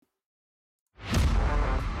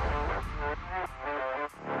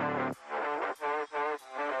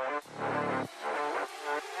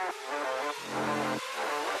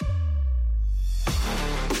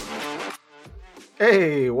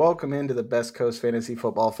Hey, welcome into the Best Coast Fantasy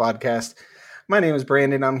Football Podcast. My name is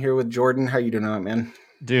Brandon. I'm here with Jordan. How you doing tonight, man?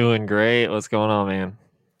 Doing great. What's going on, man?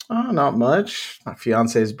 Oh, not much. My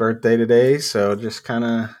fiance's birthday today, so just kind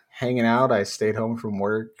of hanging out. I stayed home from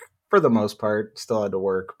work for the most part. Still had to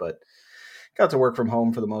work, but got to work from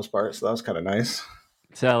home for the most part, so that was kind of nice.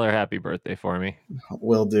 Tell her happy birthday for me.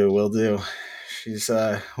 Will do, will do. She's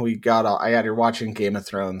I had her watching Game of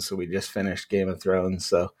Thrones, so we just finished Game of Thrones,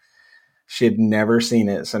 so she had never seen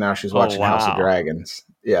it, so now she's Oh, watching House of wow. Dragons.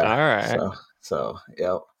 Yeah, All right. so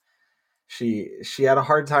yeah. She had a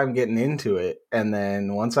hard time getting into it, and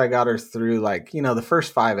then once I got her through, the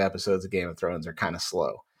first 5 episodes of Game of Thrones are kind of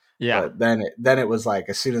slow, Yeah. but then it was like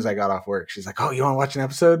as soon as I got off work, she's like, "Oh, you want to watch an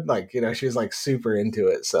episode?" She was like super into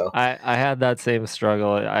it. So I had that same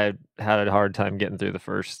struggle. I had a hard time getting through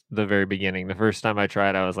the very beginning. The first time I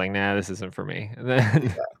tried, I was like, nah, this isn't for me. And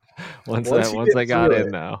then yeah, once I once you once get I got through in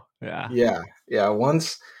it, though. Yeah. yeah,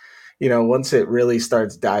 once it really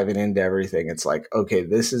starts diving into everything, it's like, okay,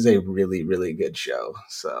 this is a really really good show.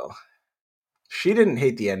 So she didn't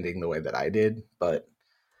hate the ending the way that I did, but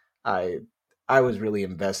I I was really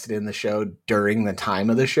invested in the show during the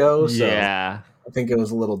time of the show, so Yeah. I think it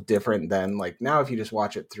was a little different than like now if you just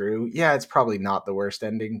watch it through. Yeah, it's probably not the worst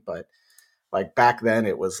ending, but like back then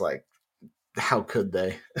it was like how could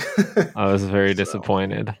they? I was very So,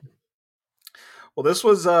 disappointed. well, this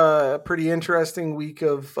was a pretty interesting week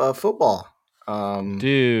of football.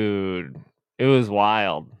 Dude, it was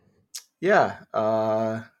wild. Yeah,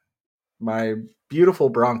 my beautiful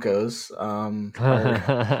Broncos are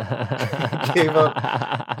gave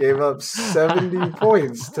up gave up 70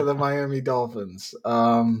 points to the Miami Dolphins.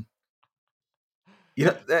 You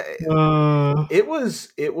know, it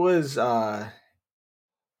was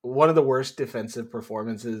one of the worst defensive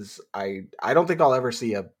performances. I don't think I'll ever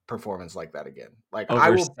see a performance like that again. Like I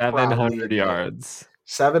Over will proudly 700 admit yards.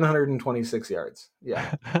 726 yards.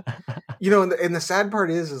 Yeah. And the sad part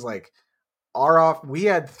is like we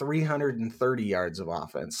had 330 yards of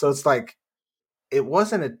offense. So it's like it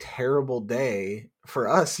wasn't a terrible day for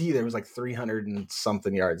us either. It was like 300 and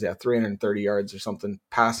something yards. Yeah, 330 yards or something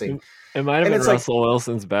passing. It might have And been it's like, Russell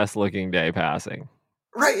Wilson's best looking day passing.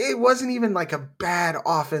 right, it wasn't even like a bad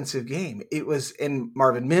offensive game. It was, and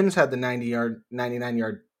Marvin Mims had the 90-yard,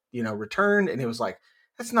 99-yard, return, and it was like,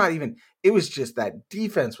 that's not even, it was just that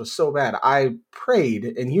defense was so bad. I prayed,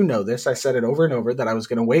 and you know this, I said it over and over, that I was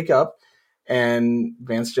going to wake up and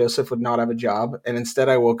Vance Joseph would not have a job. And instead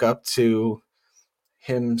I woke up to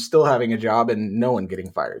him still having a job and no one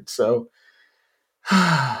getting fired. So,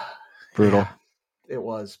 yeah, Brutal. it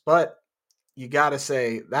was. But you got to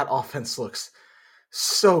say, that offense looks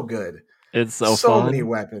so good. It's so So many fun.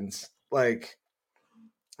 weapons. Like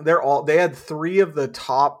they had 3 of the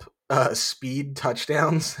top speed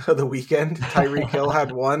touchdowns of the weekend. Tyreek Hill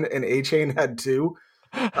had 1 and A-Chain had 2.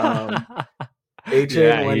 A-Chain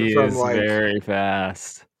Yeah, went he from is like, very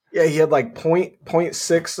fast. yeah, he had like point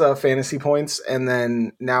six fantasy points, and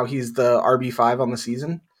then now he's the RB5 on the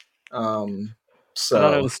season. I thought it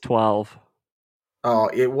So was 12.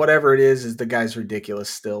 whatever it is the guy's ridiculous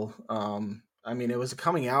still. I mean, it was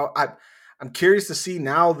coming out. I'm curious to see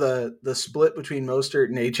now the split between Mostert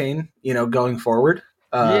and A-Chain, going forward.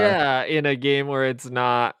 Yeah, in a game where it's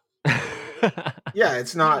not Yeah,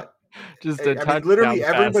 it's not. just a I mean, literally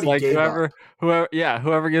touchdown fest. everybody Like gave up.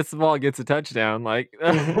 whoever gets the ball gets a touchdown. Like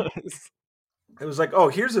Mm-hmm. It was like, oh,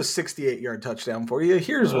 here's a 68-yard touchdown for you.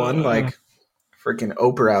 Here's one. uh, Like freaking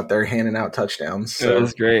Oprah out there handing out touchdowns. it So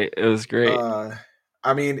was great. It was great. Uh,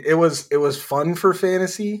 I mean, it was fun for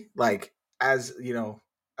fantasy. Like as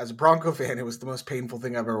a Bronco fan, it was the most painful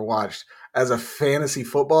thing I've ever watched. As a fantasy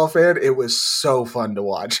football fan, it was so fun to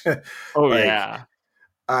watch. Oh Like yeah.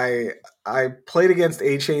 I I played against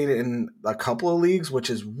A-Chain in a couple of leagues, which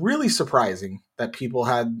is really surprising that people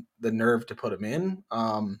had the nerve to put him in.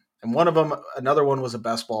 And one of them, another one was a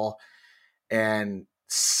best ball, and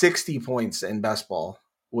 60 points in best ball,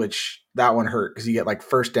 which that one hurt because you get like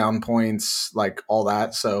first down points, like all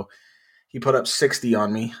that. So he put up 60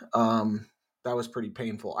 on me. That was pretty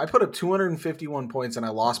painful. I put up 251 points and I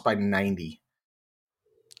lost by 90.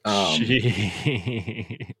 Yeah,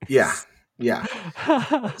 Jeez. yeah.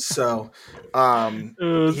 So It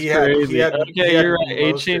was he had he crazy. had he Okay, had you're right.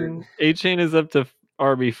 A Mostert. chain A chain is up to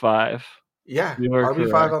RB5. Yeah, You are RB5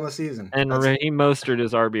 correct. on the season. And That's Raheem Mostert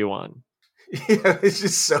is RB1. yeah, it's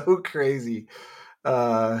just so crazy.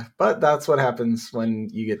 But that's what happens when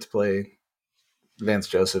you get to play Vance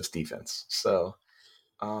Joseph's defense. So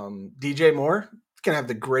DJ Moore can have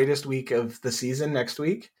the greatest week of the season next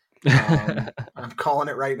week. I'm calling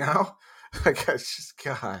it right now. Like, it's just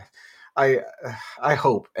God. I I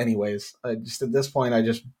hope, anyways. Just at this point, I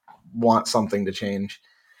just want something to change.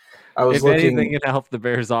 I was If anything looking, can help the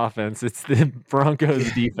Bears offense, it's the Broncos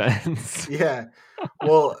yeah, defense. yeah.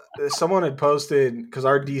 Well, someone had posted because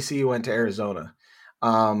our DC went to Arizona,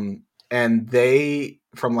 and they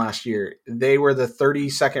from last year they were the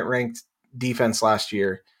 32nd ranked defense last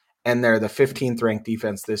year, and they're the 15th ranked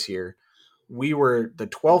defense this year. We were the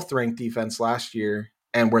 12th ranked defense last year,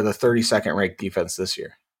 and we're the 32nd ranked defense this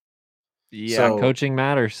year. Yeah, So coaching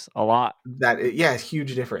matters a lot. that yeah,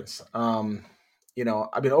 huge difference.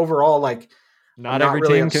 I mean, overall, like I'm Not not every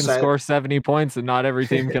really team can upset. score 70 points, and not every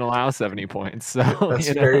team can allow 70 points. So, That's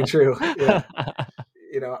very true. Yeah.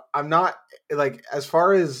 I'm not like as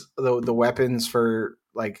far as the weapons for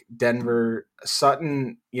like Denver,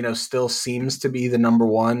 Sutton, still seems to be the number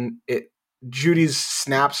one. Judy's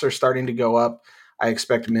snaps are starting to go up. I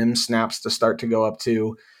expect Mims snaps to start to go up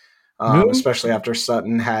too, Mims, especially after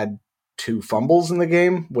Sutton had two fumbles in the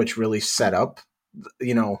game, which really set up,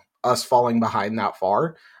 us falling behind that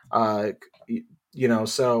far. Uh,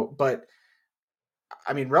 so, but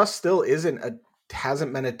I mean, Russ still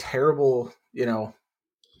hasn't been a terrible,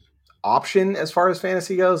 option as far as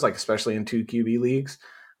fantasy goes, like especially in two QB leagues.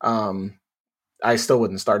 Um, I still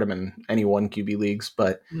wouldn't start him in any one QB leagues,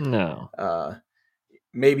 but no. uh,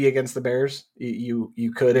 maybe against the Bears,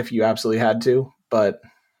 you could if you absolutely had to. But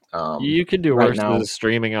You could do right worse as now, a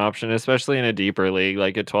streaming option, especially in a deeper league,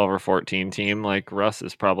 like a 12 or 14 team. Like Russ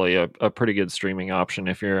is probably a pretty good streaming option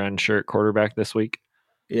if you're unsure at quarterback this week.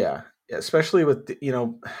 yeah, especially with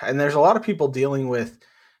and there's a lot of people dealing with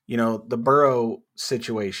the Burrow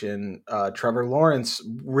situation. Trevor Lawrence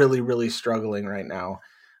really really struggling right now.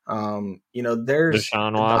 There's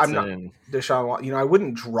Deshaun I'm not Watson. Deshaun. I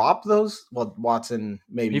wouldn't drop those. Well, Watson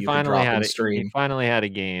maybe He you could finally drop had and it. He stream. finally had a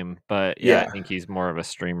game, but yeah, I Yeah. think he's more of a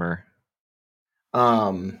streamer.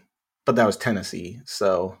 Um, but that was Tennessee,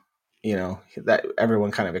 so that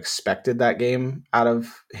everyone kind of expected that game out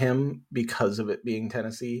of him because of it being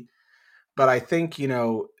Tennessee. But I think,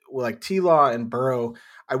 like T Law and Burrow,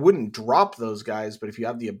 I wouldn't drop those guys. But if you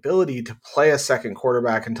have the ability to play a second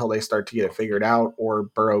quarterback until they start to get it figured out or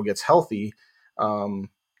Burrow gets healthy,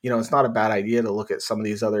 it's not a bad idea to look at some of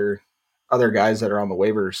these other guys that are on the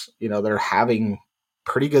waivers. They're having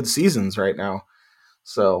pretty good seasons right now.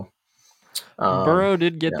 So, Burrow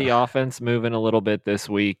did get the yeah, offense moving a little bit this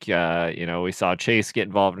week. We saw Chase get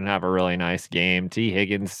involved and have a really nice game. T.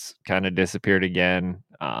 Higgins kind of disappeared again.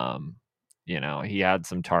 He had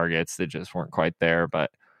some targets that just weren't quite there,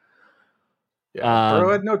 but yeah. Burrow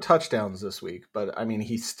um, had no touchdowns this week, but I mean,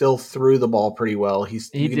 he still threw the ball pretty well. he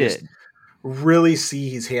You can just did. really see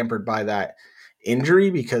he's hampered by that injury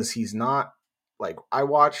because he's not like I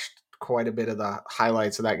watched quite a bit of the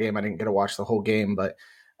highlights of that game. I didn't get to watch the whole game, but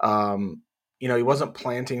he wasn't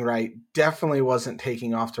planting right. Definitely wasn't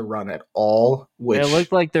taking off to run at all, It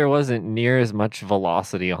looked which like there wasn't near as much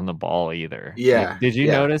velocity on the ball either. Like, yeah, did you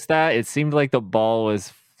yeah. notice that? It seemed like the ball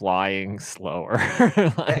was flying slower.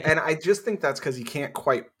 Like, And I just think that's because he can't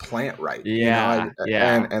quite plant right, yeah,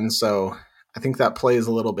 yeah. and so I think that plays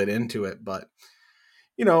a little bit into it, but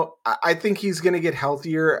I think he's going to get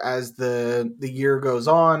healthier as the year goes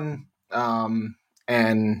on,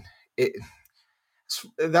 and it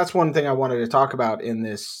that's one thing I wanted to talk about in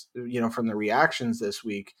this. From the reactions this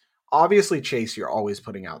week, obviously Chase, you're always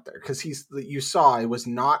putting out there because you saw it was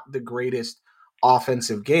not the greatest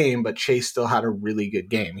offensive game, but Chase still had a really good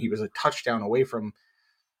game. He was a touchdown away from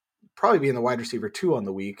probably being the wide receiver 2 on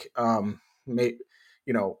the week.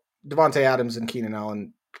 Devontae Adams and Keenan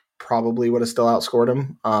Allen probably would have still outscored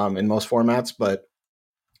him in most formats, but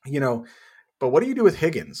you know, but what do you do with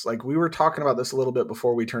Higgins? Like we were talking about this a little bit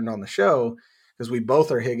before we turned on the show because we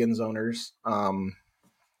both are Higgins owners.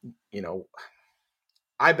 You know,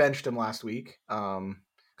 I benched him last week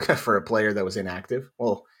for a player that was inactive.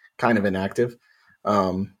 Well, kind of inactive.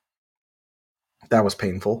 Um, that was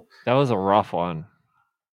painful. That was a rough one.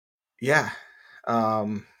 Yeah.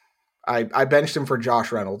 Um, I benched him for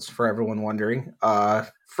Josh Reynolds, for everyone wondering.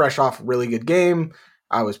 Fresh off a really good game.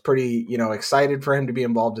 I was pretty, excited for him to be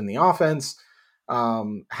involved in the offense.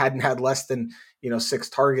 Hadn't had less than, 6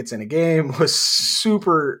 targets in a game, was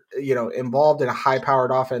super, involved in a high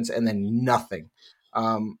powered offense and then nothing.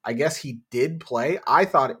 I guess he did play. I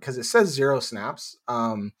thought it because it says 0 snaps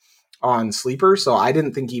on Sleeper. So I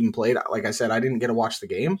didn't think he even played. Like I said, I didn't get to watch the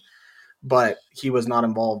game, but he was not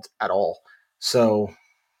involved at all. So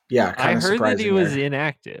yeah, I kind of heard that he surprising was there.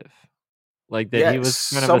 inactive, like that he Yeah, was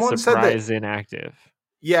kind of a someone said that. surprise inactive.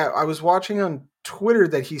 Yeah, I was watching on Twitter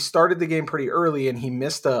that he started the game pretty early and he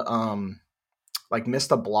missed a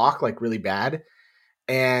block like really bad,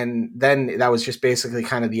 and then that was just basically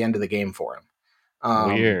kind of the end of the game for him.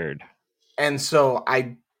 Um, Weird. and so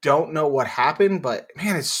I don't know what happened, but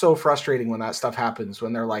man, it's so frustrating when that stuff happens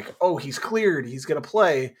when they're like, "Oh, he's cleared, he's going to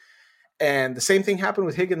play." And the same thing happened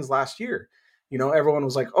with Higgins last year. Everyone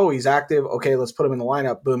was like, "Oh, he's active. Okay, let's put him in the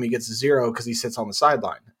lineup." Boom, he gets a 0 because he sits on the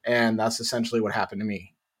sideline, and that's essentially what happened to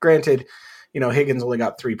me. Granted, Higgins only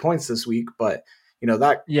got 3 points this week, but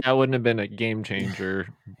that, Yeah, it wouldn't have been a game changer,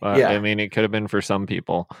 but I yeah, mean, it could have been for some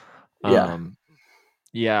people. yeah. Um,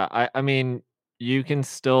 Yeah, I mean, you can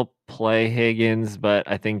still play Higgins, but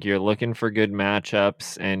I think you're looking for good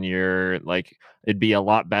matchups and you're like it'd be a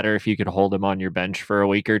lot better if you could hold him on your bench for a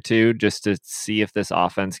week or two just to see if this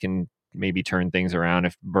offense can maybe turn things around,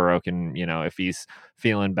 if Burrow can, if he's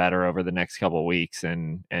feeling better over the next couple of weeks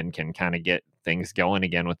and can kind of get things going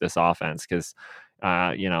again with this offense because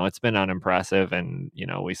it's been unimpressive and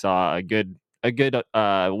we saw a good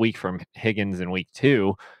week from Higgins in week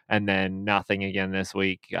 2 and then nothing again this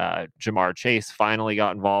week. Jamar Chase finally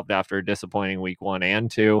got involved after a disappointing week 1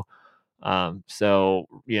 and 2. So,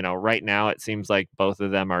 right now it seems like both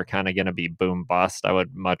of them are kind of going to be boom bust. I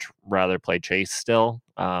would much rather play Chase still.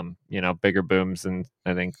 Bigger booms, and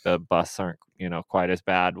I think the busts aren't, quite as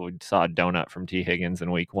bad. We saw a donut from T. Higgins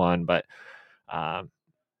in week 1, but um,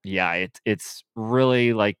 yeah, it's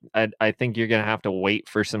really like I think you're gonna have to wait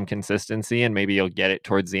for some consistency, and maybe you'll get it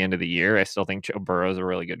towards the end of the year. I still think Joe Burrow is a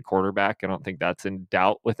really good quarterback. I don't think that's in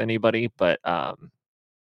doubt with anybody, but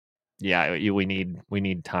yeah, we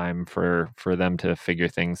need time for them to figure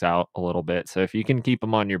things out a little bit. So if you can keep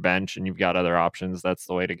them on your bench and you've got other options, that's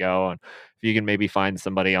the way to go. And if you can maybe find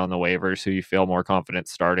somebody on the waivers who you feel more confident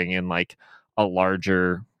starting in like a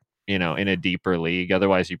larger, in a deeper league.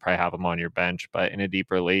 Otherwise, you probably have them on your bench. But in a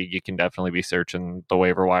deeper league, you can definitely be searching the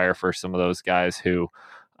waiver wire for some of those guys who,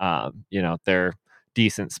 they're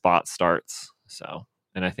decent spot starts. So,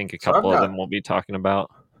 and I think a So I've couple of got, them we'll be talking about.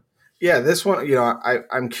 yeah, this one,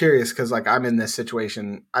 I'm curious because like I'm in this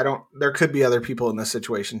situation. I don't. There could be other people in this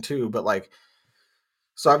situation too, but like,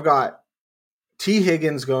 so I've got T.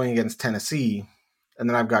 Higgins going against Tennessee, and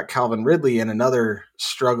then I've got Calvin Ridley in another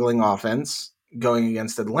struggling offense going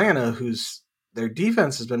against Atlanta, whose their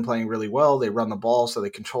defense has been playing really well. They run the ball, so they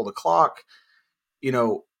control the clock. You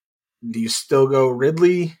know, do you still go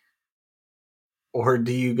Ridley or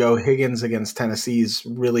do you go Higgins against Tennessee's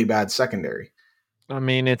really bad secondary? I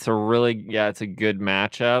mean, it's a good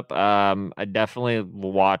matchup. I definitely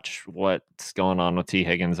will watch what's going on with T.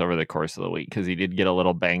 Higgins over the course of the week because he did get a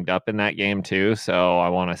little banged up in that game too. So I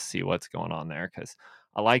want to see what's going on there because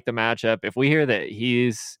I like the matchup. If we hear that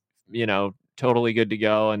he's, totally good to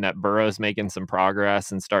go and that Burrow's making some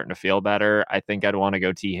progress and starting to feel better, I think I'd want to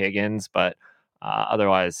go T. Higgins. But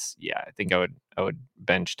otherwise, yeah, I think I would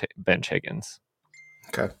bench Higgins.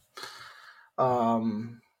 Okay.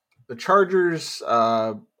 Um, the Chargers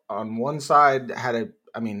on one side had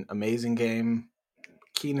amazing game.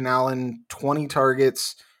 Keenan Allen, 20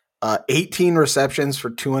 targets, 18 receptions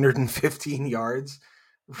for 215 yards.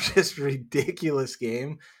 Just ridiculous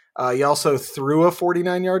game. He also threw a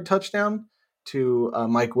 49-yard touchdown to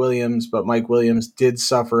Mike Williams, but Mike Williams did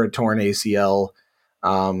suffer a torn ACL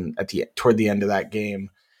toward the end of that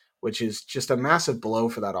game, which is just a massive blow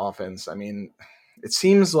for that offense. I mean, it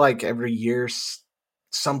seems like every year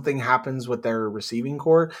something happens with their receiving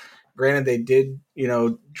core. Granted, they did,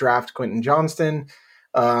 draft Quentin Johnston,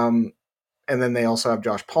 um, and then they also have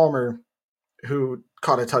Josh Palmer, who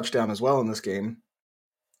caught a touchdown as well in this game.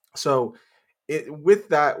 So, with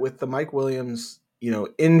the Mike Williams,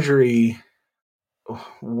 injury,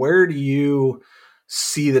 where do you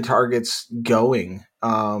see the targets going?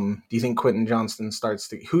 Do you think Quentin Johnston starts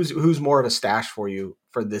to who's more of a stash for you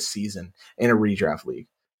for this season in a redraft league?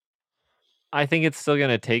 I think it's still going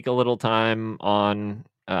to take a little time on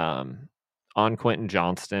Quentin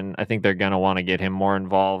Johnston. I think they're going to want to get him more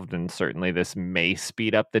involved, and certainly this may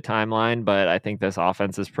speed up the timeline. But I think this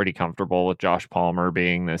offense is pretty comfortable with Josh Palmer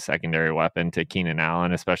being the secondary weapon to Keenan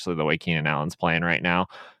Allen, especially the way Keenan Allen's playing right now.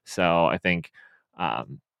 So I think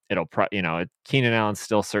um, Keenan Allen's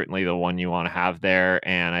still certainly the one you want to have there,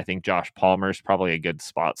 and I think Josh Palmer's probably a good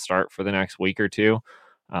spot start for the next week or two.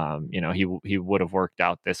 He would have worked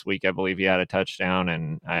out this week. I believe he had a touchdown,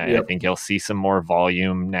 and I Yep. think he'll see some more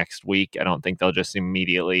volume next week. I don't think they'll just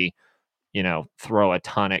immediately, throw a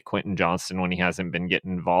ton at Quentin Johnston when he hasn't been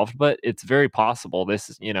getting involved, but it's very possible. This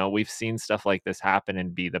is, we've seen stuff like this happen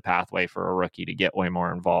and be the pathway for a rookie to get way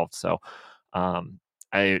more involved. So, um,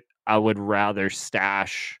 I would rather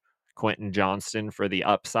stash Quentin Johnston for the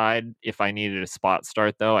upside. If I needed a spot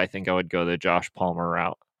start, though, I think I would go the Josh Palmer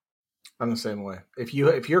route. I'm the same way. If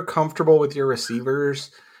you're comfortable with your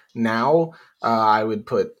receivers, now, I would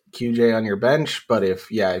put QJ on your bench. But if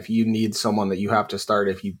you need someone that you have to start,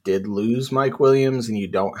 if you did lose Mike Williams and you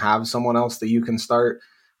don't have someone else that you can start,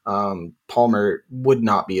 Palmer would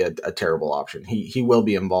not be a terrible option. He will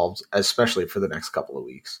be involved, especially for the next couple of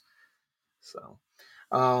weeks. So.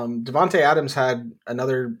 Devonte Adams had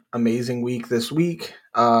another amazing week this week.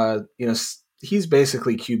 He's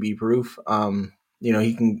basically QB proof.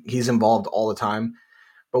 He's involved all the time.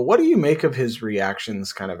 But what do you make of his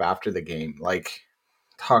reactions kind of after the game? Like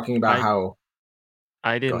talking about I how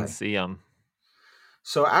I go didn't ahead. see him.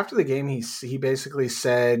 So after the game he basically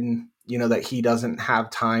said, that he doesn't have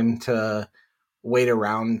time to wait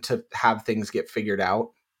around to have things get figured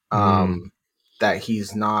out. Mm. Um that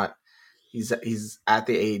he's at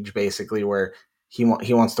the age basically where he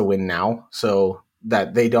wants to win now, so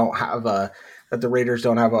that they don't have a that the Raiders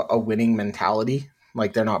don't have a winning mentality,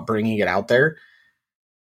 like they're not bringing it out there.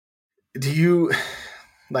 Do you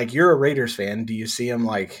like you're a Raiders fan? Do you see them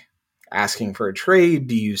like asking for a trade?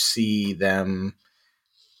 Do you see them,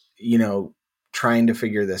 you know, trying to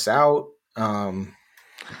figure this out?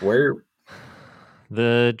 Where?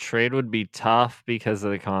 The trade would be tough because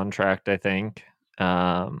of the contract, I think.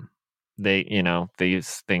 Um,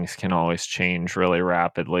 these things can always change really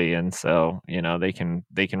rapidly, and so, they can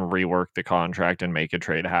rework the contract and make a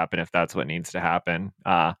trade happen if that's what needs to happen.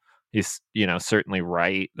 He's, certainly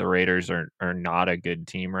right. The Raiders are not a good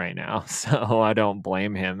team right now, so I don't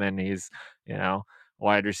blame him. And he's, you know,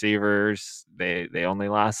 wide receivers, they only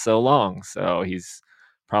last so long, so he's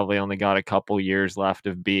probably only got a couple years left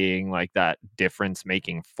of being like that difference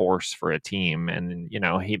making force for a team. And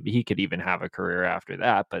he could even have a career after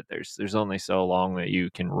that, but there's only so long that you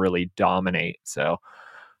can really dominate. So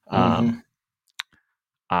um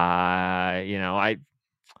Mm-hmm.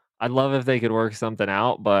 I'd love if they could work something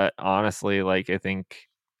out, but honestly, like, I think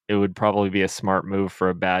it would probably be a smart move for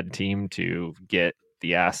a bad team to get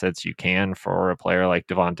the assets you can for a player like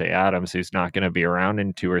Devonte Adams, who's not going to be around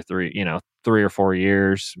in 2 or 3, 3 or 4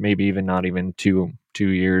 years, maybe even not even two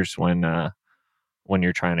years when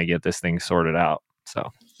you're trying to get this thing sorted out.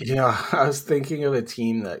 So I was thinking of a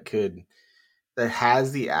team that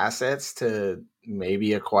has the assets to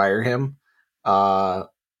maybe acquire him. Uh,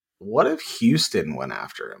 what if Houston went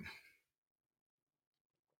after him?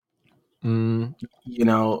 mm, You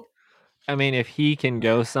know, I mean, if he can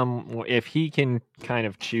kind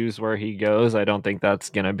of choose where he goes, I don't think that's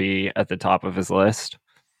going to be at the top of his list.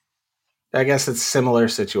 I guess it's similar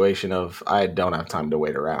situation of I don't have time to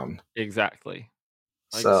wait around. Exactly.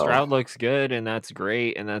 Like, So Stroud looks good, and that's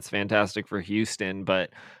great, and that's fantastic for Houston,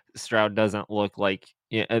 but Stroud doesn't look like,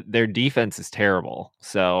 their defense is terrible.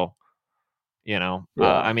 So,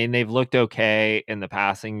 yeah, I mean, they've looked okay in the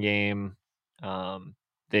passing game.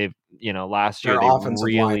 They've, last year their they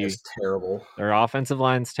offensive line really is terrible. their offensive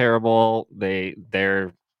line's terrible. They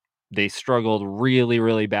struggled really,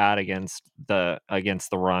 really bad against the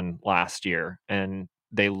run last year, and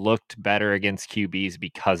they looked better against QBs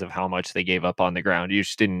because of how much they gave up on the ground. You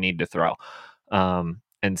just didn't need to throw.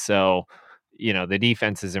 And so, the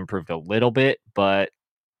defense has improved a little bit, but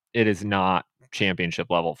it is not championship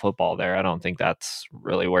level football there. I don't think that's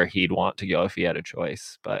really where he'd want to go if he had a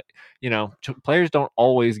choice. But, players don't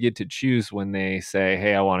always get to choose when they say,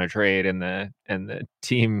 "Hey, I want to trade," and the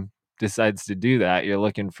team decides to do that. You're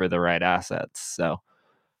looking for the right assets. So,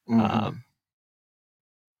 Hmm. um,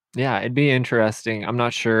 yeah, it'd be interesting. I'm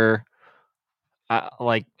not sure.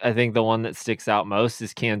 I think the one that sticks out most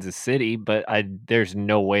is Kansas City, but there's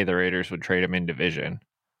no way the Raiders would trade him in division.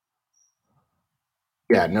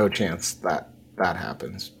 Yeah, no chance that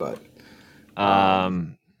happens. But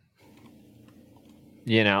um,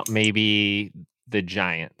 Um, maybe the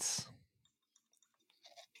Giants.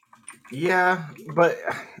 yeah, but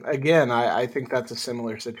again, I think that's a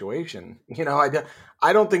similar situation.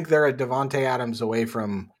 I don't think they're a Devonte Adams away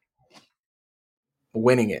from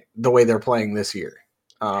winning it the way they're playing this year.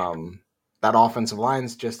 Um, that offensive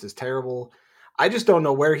line's just as terrible. I just don't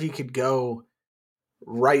know where he could go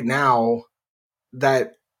right now.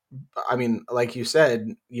 That I mean, like you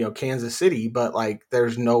said, Kansas City, but like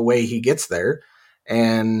there's no way he gets there.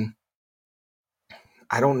 And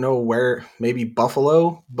I don't know where, maybe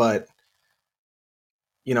Buffalo, but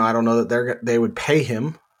I don't know that they would pay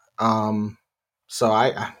him. Um, so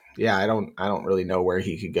yeah, I don't really know where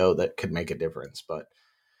he could go that could make a difference. But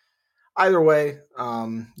either way,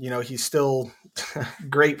 he's still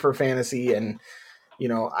great for fantasy, and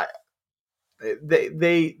I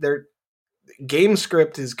their game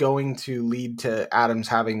script is going to lead to Adams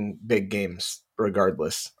having big games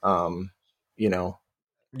regardless. You know,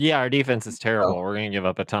 Yeah, our defense is terrible. so We're going to give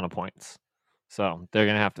up a ton of points. So they're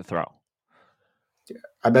going to have to throw.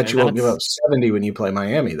 I bet And you won't give that's up 70 when you play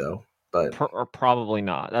Miami, though. But or probably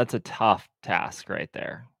not. That's a tough task right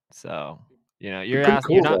there. So, be pretty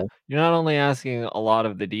cool, though. you're not only asking a lot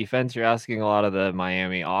of the defense, you're asking a lot of the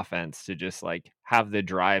Miami offense to just like have the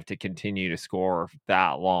drive to continue to score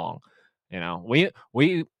that long.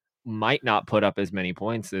 We might not put up as many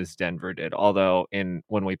points as Denver did, although in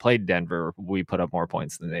when we played Denver, we put up more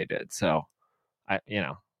points than they did. So,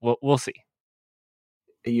 we'll see.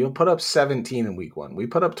 You put up 17 in week 1. We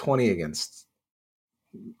put up 20 against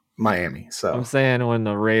Miami. I'm So, saying when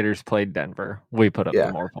the Raiders played Denver, we put up the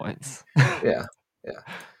yeah, more points. yeah,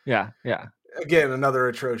 yeah. Yeah. Again, another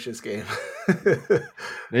atrocious game.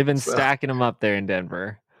 They've been So, stacking them up there in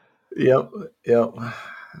Denver. yep, yep.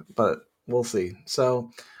 But we'll see.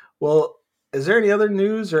 So, well, is there any other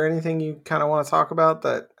news or anything you kind of want to talk about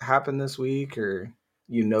that happened this week or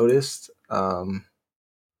you noticed?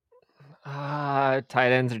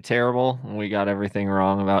 Tight ends are terrible. We got everything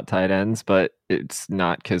wrong about tight ends, but it's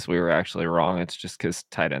not because we were actually wrong. It's just because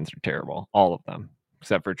tight ends are terrible. All of them,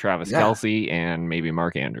 except for Travis Yeah, Kelce and maybe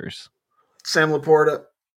Mark Andrews. Sam Laporta.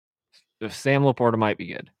 If Sam Laporta might be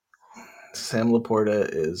good. Sam Laporta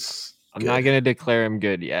is I'm not good. going to declare him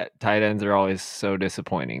good yet. Tight ends are always so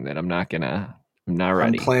disappointing that I'm not I'm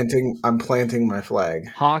ready. planting. I'm planting my flag. I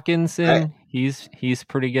Hawkinson, he's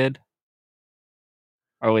pretty good.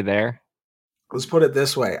 Are we there? Let's put it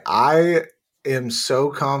this way. I am so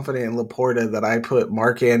confident in Laporta that I put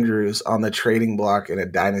Mark Andrews on the trading block in a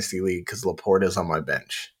dynasty league because Laporta's on my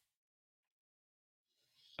bench.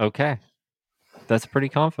 Okay. That's pretty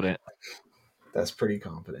confident. That's pretty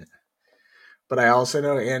confident. But I also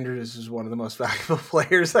know Andrews is one of the most valuable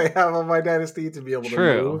players I have on my dynasty to be able to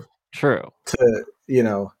True. move True. to,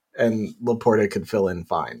 and Laporta could fill in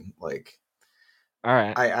fine. Like All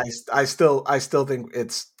right. I still think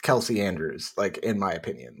it's Kelsey Andrews, like in my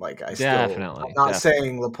opinion. Like I'm Definitely. not Definitely.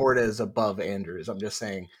 saying Laporta is above Andrews. I'm just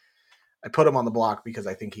saying I put him on the block because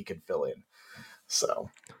I think he could fill in. So,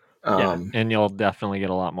 Yeah. um, And you'll definitely get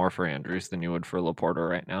a lot more for Andrews than you would for Laporta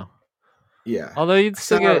right now. yeah, Although I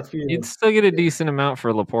sent out a you'd few. still get a Yeah, decent amount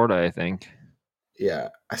for Laporta, I think. yeah,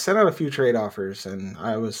 I sent out a few trade offers, and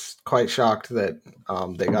I was quite shocked that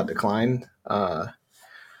they got declined.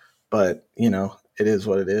 But it is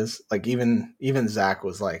what it is. Like even Zach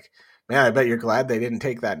was like, "Man, I bet you're glad they didn't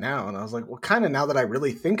take that now." And I was like, "Well, kind of now that I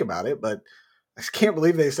really think about it, but I just can't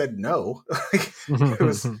believe they said no." Like it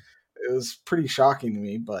was it was pretty shocking to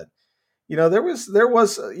me, but there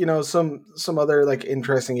was some other like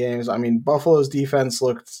interesting games. I mean, Buffalo's defense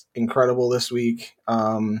looked incredible this week.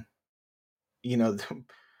 You know,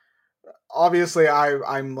 obviously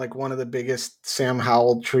I'm like one of the biggest Sam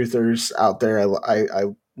Howell truthers out there. I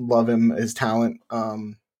love him, his talent.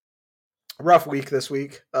 Rough week this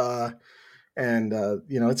week, and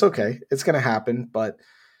it's okay. It's gonna happen. But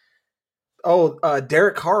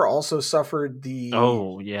Derek Carr also suffered the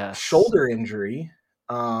Oh, yes. shoulder injury.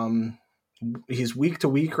 Um, he's week to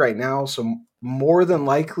week right now, so more than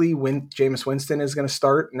likely, when Jameis Winston is going to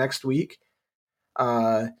start next week,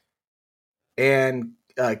 uh, and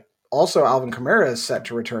also Alvin Kamara is set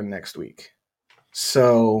to return next week.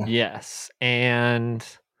 So Yes. And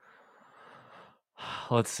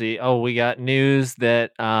let's see. Oh, we got news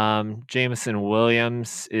that Jameson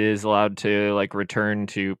Williams is allowed to like return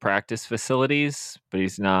to practice facilities, but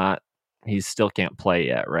he still can't play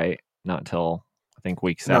yet, right? Not until I think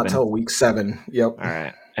week not 7. till week 7. Yep. All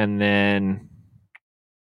right. And then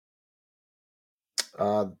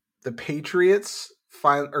Uh, the Patriots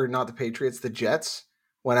or not the Patriots, the Jets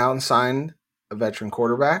went out and signed a veteran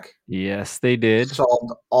quarterback, yes, they did.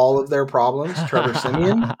 solved all of their problems. Trevor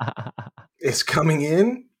Simeon is coming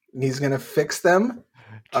in. He's going to fix them.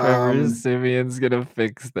 Trevor Um, Simeon's gonna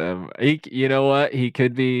fix them. You know what? He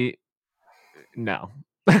could be. No,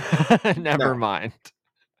 never no, mind.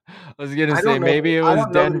 I was gonna I say don't know. maybe it I was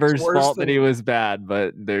don't know that it's Denver's worse fault that he than was bad,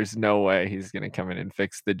 but there's no way he's gonna come in and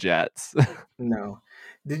fix the Jets. no.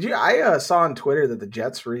 Did you? I saw on Twitter that the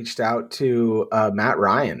Jets reached out to Matt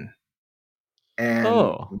Ryan, and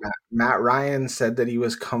Oh, Matt Ryan said that he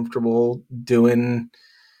was comfortable doing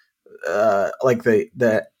like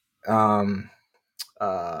the um,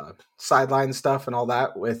 sideline stuff and all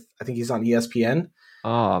that. With I think he's on ESPN.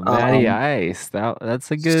 oh, Matty Um, Ice.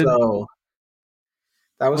 That's a good. so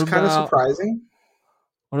that What was kind of about surprising.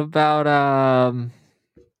 what about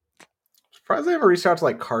Surprised they haven't reached out to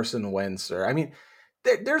like Carson Wentz or I mean,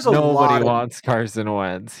 there's a Nobody lot of wants Carson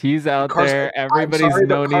Wentz. He's out Carson. there. I'm Everybody's sorry,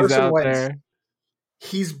 but known he's Carson out Wentz, there.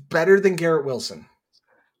 he's better than Garrett Wilson.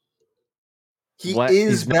 He What?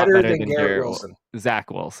 is He's not better better than than Garrett Wilson. Zach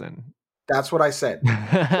Wilson. That's what I said.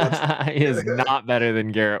 That's He is not better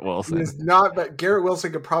than Garrett he Wilson. is not, but Garrett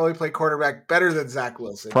Wilson could probably play quarterback better than Zach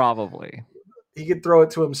Wilson. Probably. He could throw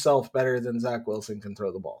it to himself better than Zach Wilson can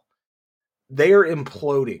throw the ball. They are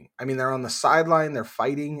imploding. I mean, they're on the sideline, they're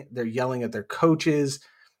fighting, they're yelling at their coaches.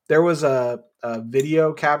 There was a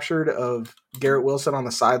video captured of Garrett Wilson on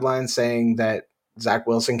the sideline saying that Zach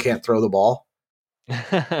Wilson can't throw the ball.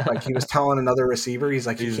 Like he was telling another receiver, he's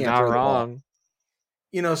like, he He's can't not throw the ball.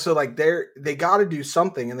 wrong. So like they got to do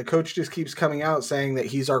something, and the coach just keeps coming out saying that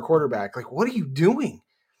he's our quarterback. Like, what are you doing?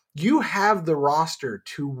 You have the roster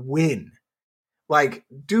to win. Like,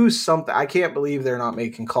 do something. I can't believe they're not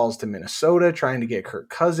making calls to Minnesota, trying to get Kirk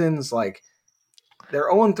Cousins. Like,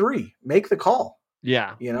 they're 0-3. Make the call.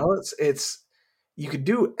 Yeah. It's you could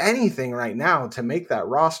do anything right now to make that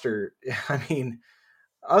roster. I mean,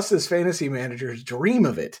 us as fantasy managers dream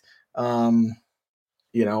of it.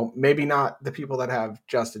 Maybe not the people that have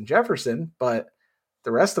Justin Jefferson, but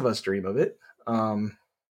the rest of us dream of it.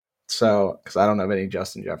 Because I don't have any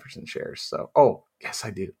Justin Jefferson shares. So, oh, yes, I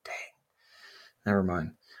do. Dang. Never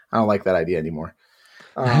mind. I don't like that idea anymore.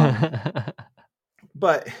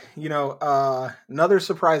 But, another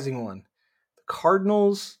surprising one. The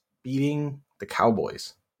Cardinals beating the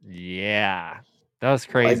Cowboys. Yeah. That was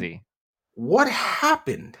Like, crazy. what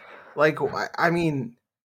happened? Like, I mean,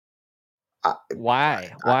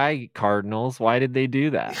 Why? Why Cardinals? Why did they do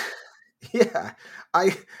that? yeah,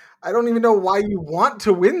 I don't even know why you want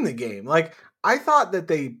to win the game. Like, I thought that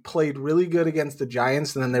they played really good against the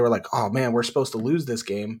Giants, and then they were like, "Oh man, we're supposed to lose this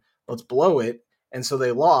game. Let's blow it." And so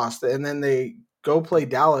they lost, and then they go play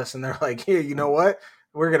Dallas, and they're like, "Here, you know what?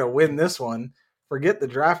 We're gonna win this one. Forget the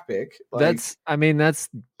draft pick." Like, That's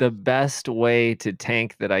the best way to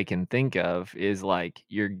tank that I can think of is like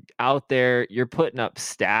you're out there, you're putting up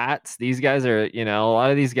stats. These guys are, a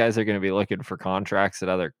lot of these guys are going to be looking for contracts at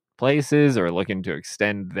other places or looking to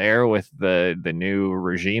extend there with the new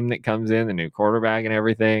regime that comes in, the new quarterback and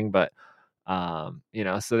everything. But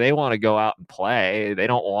so they want to go out and play. They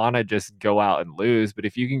don't want to just go out and lose. But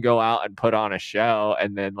if you can go out and put on a show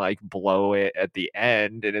and then like blow it at the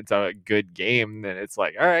end and it's a good game, then it's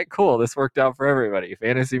like, all right, cool. This worked out for everybody.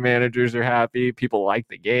 Fantasy managers are happy. People like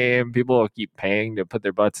the game. People will keep paying to put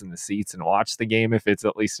their butts in the seats and watch the game if it's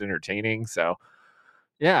at least entertaining. So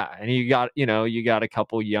yeah, and you got a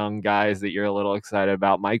couple young guys that you're a little excited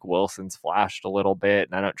about. Mike Wilson's flashed a little bit,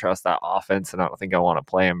 and I don't trust that offense, and I don't think I want to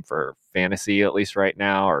play him for fantasy at least right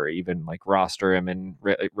now, or even like roster him in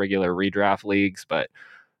regular redraft leagues. But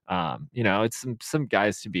it's some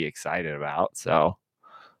guys to be excited about. So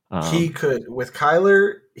he could with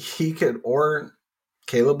Kyler, or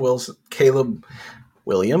Caleb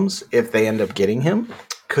Williams, if they end up getting him,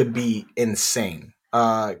 could be insane.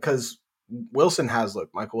 Because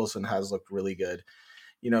Michael Wilson has looked really good.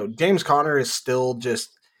 James Conner is still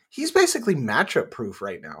he's basically matchup proof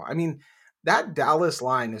right now. I mean, that Dallas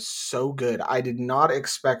line is so good. I did not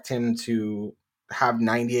expect him to have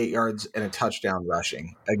 98 yards and a touchdown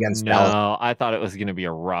rushing against Dallas. No, I thought it was going to be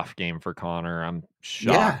a rough game for Connor. I'm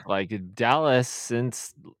Yeah, shocked. Like Dallas,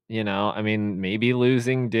 since, maybe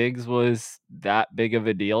losing Diggs was that big of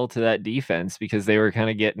a deal to that defense because they were kind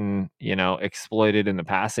of getting, exploited in the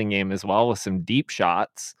passing game as well with some deep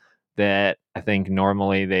shots that I think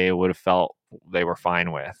normally they would have felt they were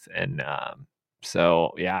fine with. And, so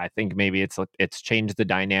yeah, I think maybe it's changed the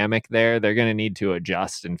dynamic there. They're going to need to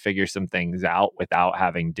adjust and figure some things out without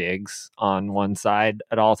having Diggs on one side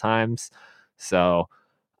at all times. So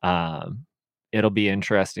um, it'll be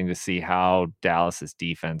interesting to see how Dallas's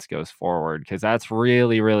defense goes forward because that's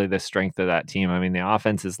really, really the strength of that team. I mean, the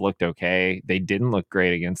offenses looked okay. They didn't look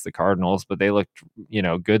great against the Cardinals, but they looked,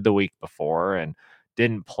 good the week before and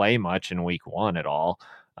didn't play much in week one at all.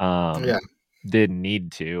 yeah, Didn't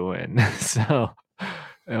need to, and so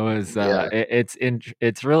it was yeah.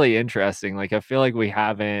 it's really interesting. Like I feel like we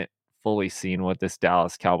haven't fully seen what this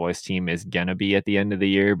Dallas Cowboys team is gonna be at the end of the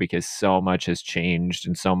year because so much has changed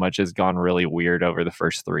and so much has gone really weird over the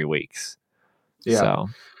first 3 weeks. Yeah.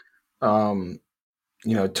 So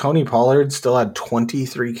Tony Pollard still had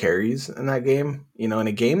 23 carries in that game. In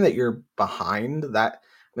a game that you're behind, that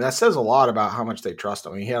says a lot about how much they trust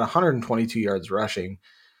him. I mean, he had 122 yards rushing.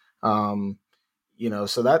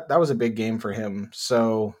 So that was a big game for him.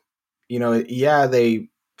 So, yeah, they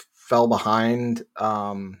fell behind.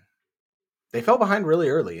 They fell behind really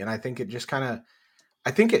early, and I think it just I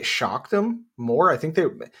think it shocked them more. I think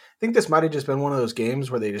this might have just been one of those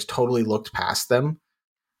games where they just totally looked past them.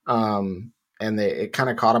 And it kind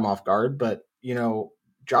of caught him off guard. But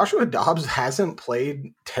Joshua Dobbs hasn't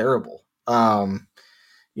played terrible.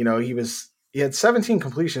 He had 17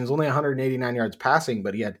 completions, only 189 yards passing,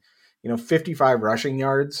 but he had 55 rushing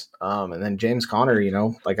yards. And then James Conner,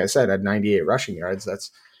 like I said, had 98 rushing yards.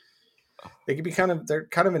 They could be they're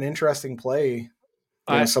kind of an interesting play,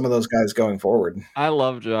 I some of those guys going forward. I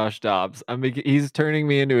love Josh Dobbs. He's turning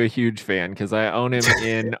me into a huge fan because I own him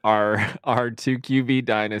in our our two QB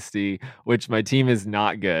dynasty, which my team is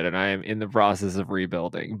not good, and I am in the process of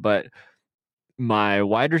rebuilding. But my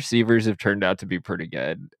wide receivers have turned out to be pretty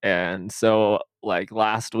good. And so like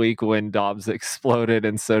last week when Dobbs exploded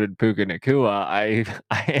and so did Puka Nakua,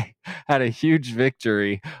 I had a huge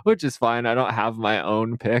victory, which is fine. I don't have my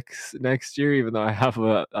own picks next year, even though I have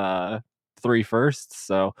a three firsts.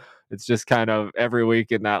 So it's just kind of every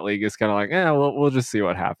week in that league is kind of like, we'll just see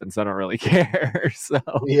what happens. I don't really care. So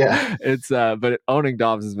Yeah. it's but owning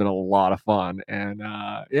Dobbs has been a lot of fun, and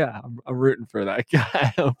yeah, I'm rooting for that guy.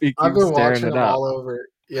 I hope he I've keeps been tearing watching it him up. all over.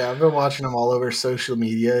 Yeah, I've been watching him all over social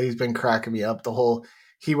media. He's been cracking me up.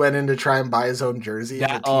 He went in to try and buy his own jersey, and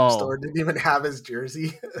the That team store didn't even have his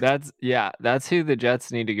jersey. that's who the Jets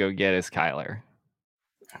need to go get is Kyler.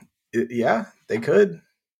 Yeah, they could.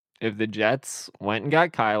 If the Jets went and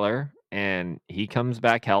got Kyler and he comes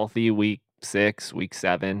back healthy week 6, week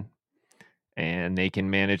 7, and they can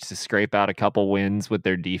manage to scrape out a couple wins with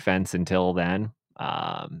their defense until then,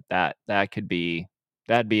 that could be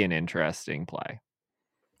that'd be an interesting play.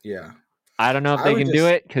 Yeah. I don't know if I they would can do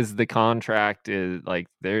just it because the contract is like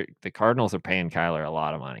the Cardinals are paying Kyler a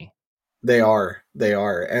lot of money. They are.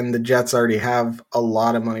 And the Jets already have a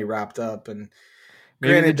lot of money wrapped up. And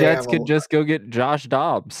Maybe the granted, they Jets have could just go get Josh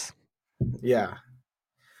Dobbs. yeah.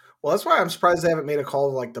 Well, that's why I'm surprised they haven't made a call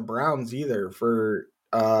to like the Browns either for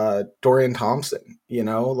Dorian Thompson.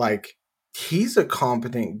 Like he's a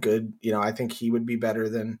competent, good. I think he would be better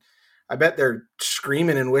than. I bet they're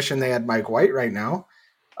screaming and wishing they had Mike White right now.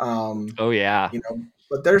 Um, Oh yeah.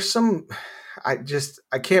 but there's some. I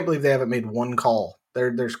can't believe they haven't made one call.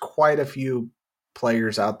 There's quite a few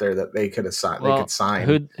players out there that they could assign. They could Well, sign.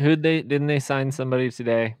 who didn't they sign somebody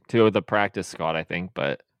today to the practice squad? I think,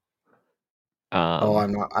 but Oh, um,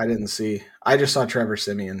 I'm not. I didn't see. I just saw Trevor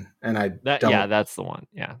Simeon, and don't. that's the one.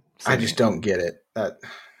 Yeah, I just Simeon. don't get it. That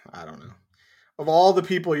I don't know. Of all the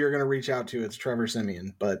people you're going to reach out to, it's Trevor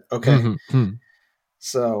Simeon. But okay,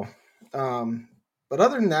 so, um, but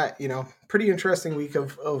other than that, pretty interesting week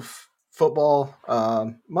of football.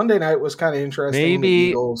 Monday night was kind of interesting. The Maybe.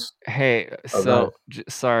 Eagles. Hey, Oh, go ahead. so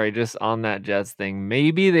sorry, just on that Jets thing.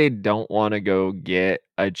 Maybe they don't want to go get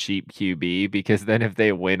a cheap QB because then if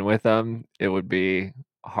they win with them, it would be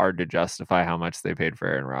hard to justify how much they paid for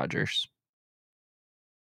Aaron Rodgers.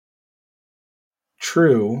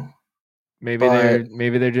 True, but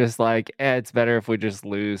Maybe they're just like, it's better if we just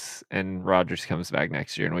lose and Rodgers comes back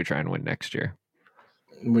next year and we try and win next year.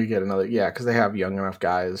 we get another. Yeah, because they have young enough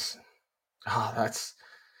guys. Oh, that's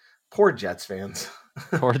poor Jets fans.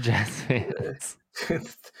 Poor Jets fans.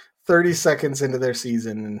 30 seconds into their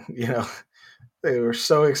season, and they were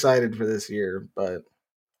so excited for this year, but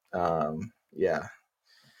yeah.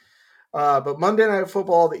 But Monday Night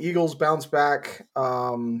Football, the Eagles bounced back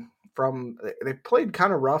from they played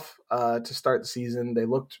kind of rough to start the season. They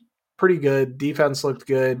looked pretty good. Defense looked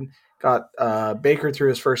good. Got Baker threw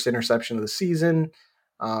his first interception of the season,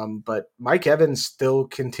 but Mike Evans still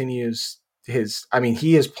continues his. I mean,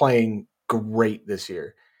 he is playing great this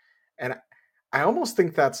year, and I almost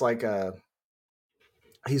think that's like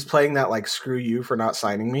he's playing that like screw you for not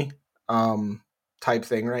signing me um type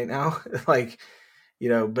thing right now. Like,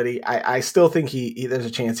 but I still think there's a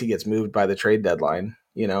chance he gets moved by the trade deadline.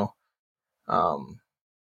 Um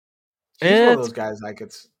he's one of It's those guys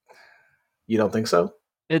you don't think so?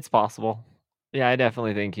 it's possible. Yeah, I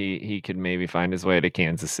definitely think he could maybe find his way to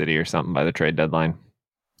Kansas City or something by the trade deadline.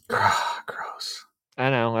 Gross. I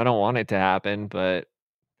know, I don't want it to happen, but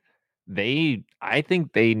I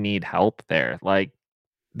think they need help there. Like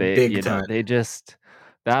Big time. they just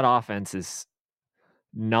that offense is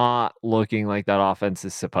not looking like that offense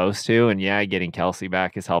is supposed to. And yeah, getting Kelsey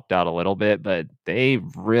back has helped out a little bit, but they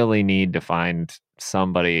really need to find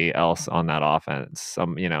somebody else on that offense,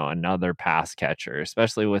 another pass catcher,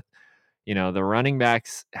 especially with, the running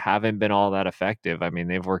backs haven't been all that effective. I mean,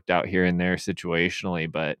 they've worked out here and there situationally,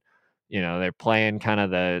 but they're playing kind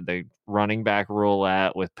of the running back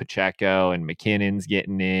roulette with Pacheco and McKinnon's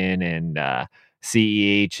getting in and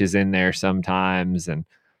CEH is in there sometimes. And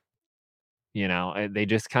they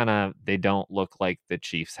just they don't look like the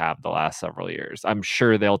Chiefs have the last several years. I'm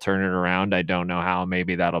sure they'll turn it around. I don't know how.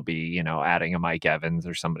 Maybe that'll be, adding a Mike Evans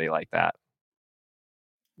or somebody like that.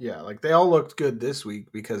 Yeah, like they all looked good this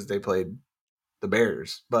week because they played the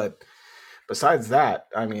Bears. But besides that,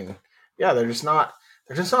 I mean, yeah, they're just not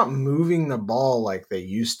moving the ball like they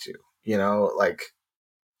used to. Like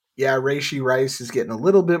Yeah, Raishi Rice is getting a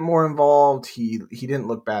little bit more involved. He didn't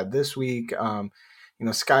look bad this week.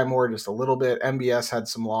 Sky Moore just a little bit. MBS had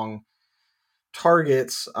some long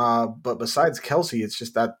targets, but besides Kelsey, it's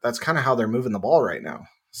just that's kind of how they're moving the ball right now.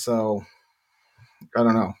 So I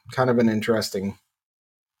don't know, kind of an interesting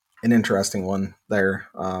one there.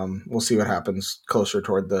 We'll see what happens closer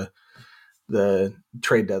toward the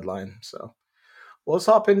trade deadline. So well, let's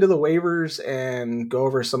hop into the waivers and go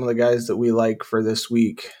over some of the guys that we like for this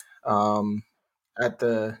week. Um,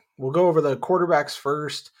 we'll go over the quarterbacks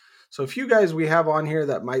first. So a few guys we have on here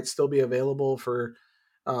that might still be available for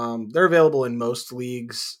they're available in most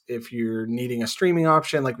leagues if you're needing a streaming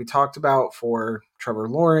option like we talked about for Trevor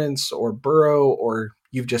Lawrence or Burrow, or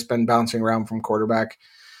you've just been bouncing around from quarterback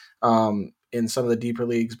in some of the deeper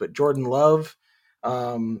leagues. But Jordan Love,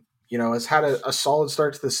 has had a solid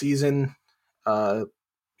start to the season.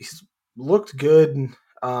 He's looked good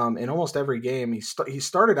in almost every game. He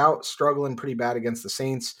started out struggling pretty bad against the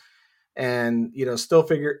Saints, and still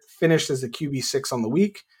finished as the QB6 on the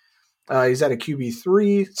week. He's at a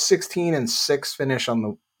QB3, 16-6 finish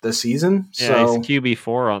on the season. Yeah, he's So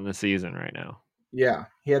QB4 on the season right now. yeah,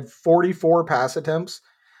 he had 44 pass attempts,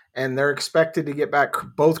 and they're expected to get back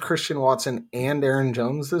both Christian Watson and Aaron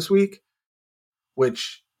Jones this week,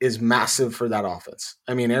 which is massive for that offense.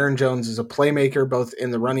 I mean, Aaron Jones is a playmaker both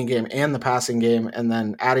in the running game and the passing game, and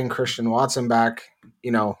then adding Christian Watson back,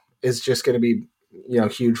 is just going to be,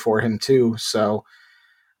 huge for him too. So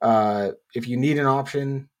if you need an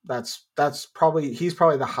option, he's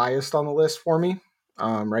probably the highest on the list for me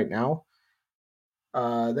right now.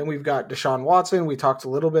 Then we've got Deshaun Watson. We talked a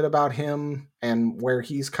little bit about him and where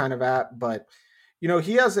he's kind of at, but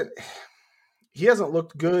he hasn't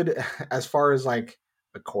looked good as far as like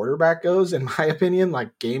the quarterback goes, in my opinion.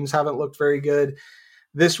 Like games haven't looked very good.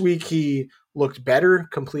 This week he looked better,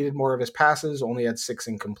 completed more of his passes, only had 6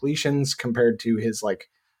 incompletions compared to his like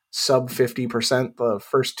sub 50% the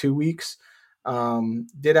first 2 weeks.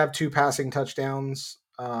 Did have 2 passing touchdowns,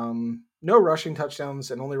 no rushing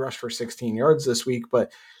touchdowns, and only rushed for 16 yards this week,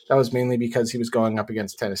 but that was mainly because he was going up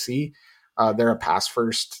against Tennessee. They're a pass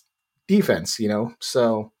first defense,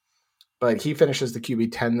 so but he finishes the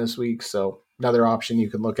QB10 this week, so another option you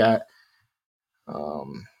can look at.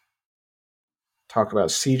 Talk about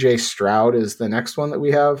CJ Stroud is the next one that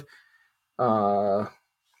we have.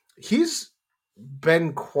 He's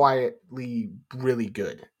been quietly really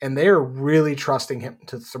good, and they are really trusting him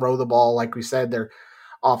to throw the ball. Like we said, their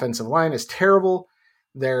offensive line is terrible.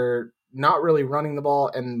 They're not really running the ball,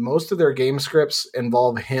 and most of their game scripts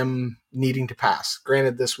involve him needing to pass.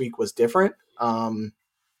 Granted, this week was different.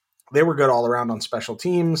 They were good all around on special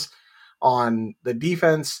teams, on the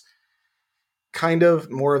defense. Kind of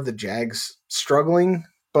more of the Jags struggling,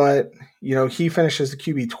 but he finishes the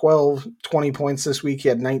QB 12, 20 points this week. He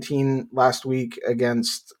had 19 last week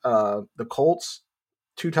against the Colts,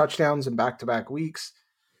 2 touchdowns in back-to-back weeks.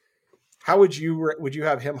 How would you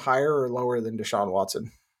have him higher or lower than Deshaun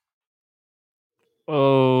Watson?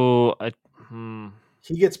 Oh,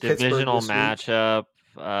 He gets Pittsburgh divisional this week.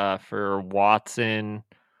 matchup for Watson.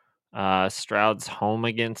 Stroud's home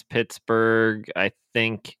against Pittsburgh. I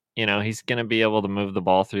think he's going to be able to move the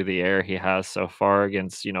ball through the air. He has so far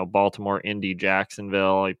against Baltimore, Indy,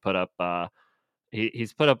 Jacksonville. He put up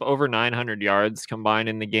he's put up over 900 yards combined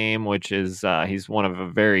in the game, which is he's one of a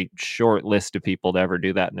very short list of people to ever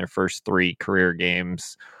do that in their first 3 career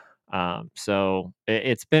games. So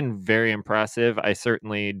it's been very impressive. I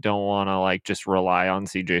certainly don't want to like just rely on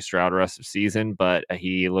CJ Stroud rest of season, but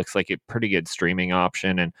he looks like a pretty good streaming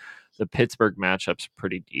option, and the Pittsburgh matchup's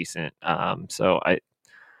pretty decent.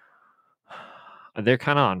 They're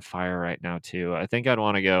kind of on fire right now too. I think I'd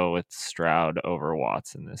want to go with Stroud over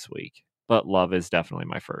Watson this week, but Love is definitely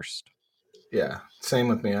my first. Yeah, same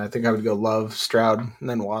with me. I think I would go Love, Stroud, and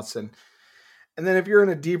then Watson. And then if you're in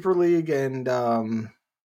a deeper league and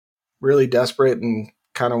really desperate and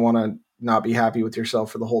kind of want to not be happy with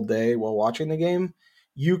yourself for the whole day while watching the game,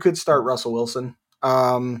 you could start Russell Wilson.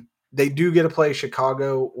 They do get to play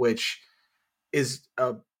Chicago, which is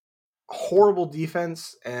a horrible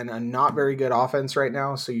defense and a not very good offense right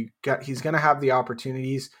now. So he's going to have the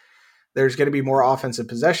opportunities. There's going to be more offensive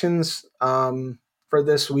possessions for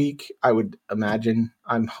this week, I would imagine.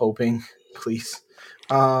 I'm hoping, please.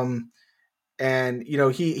 And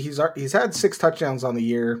he's had 6 touchdowns on the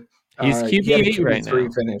year. He's He had a QB8 right QB3 now.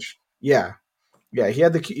 finish. Yeah.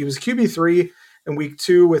 He was QB3 in week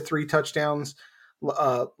 2 with 3 touchdowns.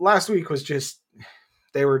 Last week was just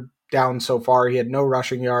they were down so far. He had no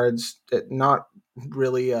rushing yards. Not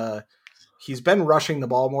really. He's been rushing the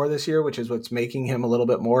ball more this year, which is what's making him a little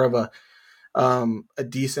bit more of a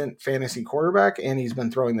decent fantasy quarterback, and he's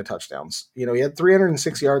been throwing the touchdowns. He had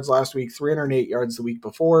 306 yards last week, 308 yards the week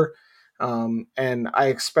before, and I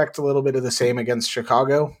expect a little bit of the same against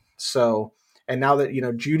Chicago. So, and now that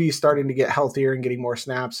Judy's starting to get healthier and getting more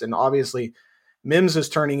snaps, and obviously Mims is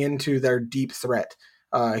turning into their deep threat.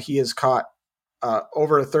 He has caught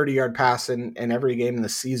over a 30-yard pass in every game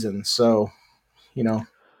this season. So,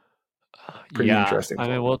 pretty Yeah, interesting I for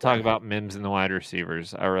mean, him we'll out there. talk about Mims and the wide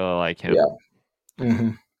receivers. I really like him. Yeah.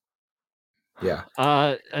 Mm-hmm. Yeah.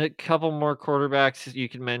 A couple more quarterbacks you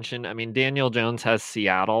can mention. I mean, Daniel Jones has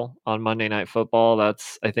Seattle on Monday Night Football.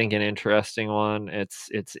 That's, I think, an interesting one. It's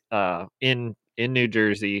in New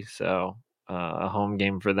Jersey, so a home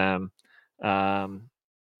game for them. Um,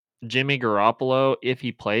 Jimmy Garoppolo, if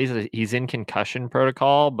he plays, he's in concussion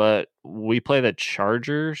protocol, but we play the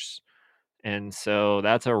Chargers, and so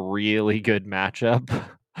that's a really good matchup.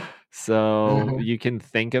 So Mm-hmm. you can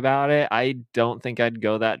think about it. I don't think I'd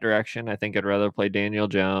go that direction. I think I'd rather play Daniel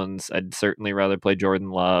Jones. I'd certainly rather play Jordan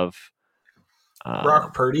Love. Brock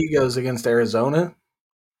Um, Purdy goes against Arizona.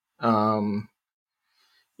 Um,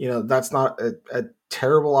 that's not a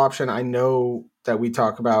terrible option. I know that we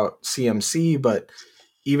talk about CMC, but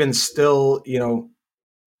even still,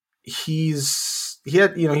 he was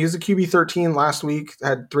a QB 13 last week,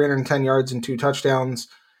 had 310 yards and 2 touchdowns,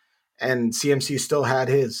 and CMC still had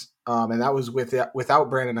his, and that was without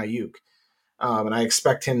Brandon Ayuk. And I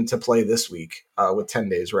expect him to play this week with 10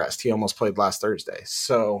 days rest. He almost played last Thursday,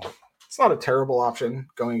 so it's not a terrible option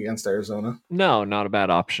going against Arizona. no, not a bad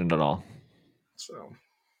option at all. So,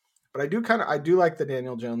 but I do like the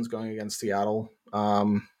Daniel Jones going against Seattle.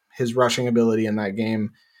 His rushing ability in that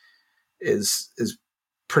game is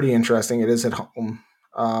pretty interesting. It is at home.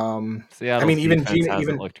 I Seattle's mean, even defense Gina, hasn't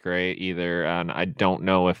even looked great either, and I don't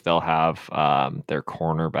know if they'll have their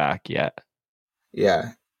cornerback yet.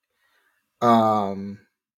 yeah. Um,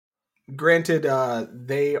 Granted,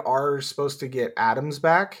 they are supposed to get Adams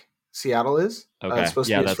back. Seattle is. It's Okay, supposed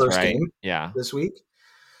to yeah, be his that's first right. game Yeah, this week,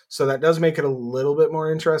 so that does make it a little bit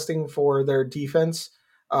more interesting for their defense.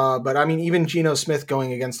 But I mean, even Geno Smith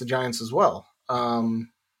going against the Giants as well.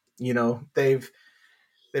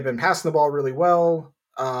 They've been passing the ball really well.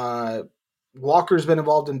 Walker's been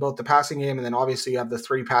involved in both the passing game, and then obviously you have the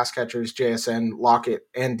three pass catchers: JSN, Lockett,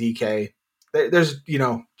 and DK. There's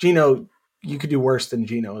Geno. You could do worse than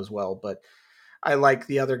Geno as well, but I like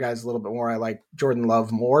the other guys a little bit more. I like Jordan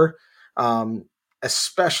Love more, um,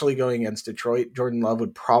 especially going against Detroit. Jordan Love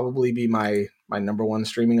would probably be my number one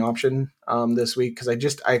streaming option this week because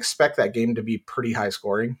I expect that game to be pretty high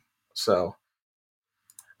scoring. So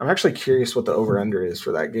I'm actually curious what the over under is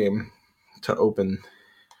for that game to open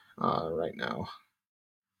right now.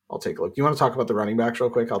 I'll take a look. You want to talk about the running backs real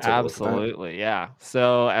quick? I'll take a look at that. absolutely. Yeah.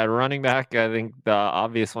 So at running back, I think the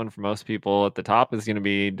obvious one for most people at the top is going to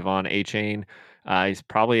be Devon A-Chain. He's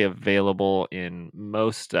probably available in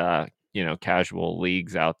most, casual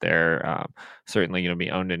leagues out there. Certainly going to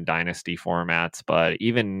be owned in dynasty formats, but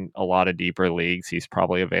even a lot of deeper leagues, he's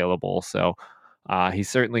probably available. So he's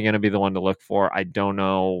certainly going to be the one to look for. I don't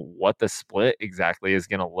know what the split exactly is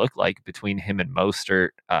going to look like between him and Mostert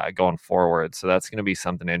going forward. So that's going to be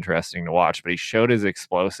something interesting to watch. But he showed his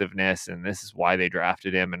explosiveness, and this is why they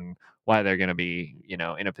drafted him and why they're going to be, in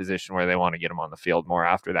a position where they want to get him on the field more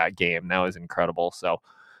after that game. That was incredible. So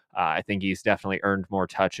I think he's definitely earned more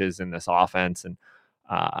touches in this offense. And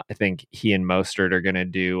I think he and Mostert are going to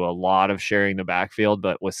do a lot of sharing the backfield,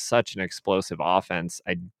 but with such an explosive offense,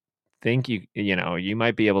 I think you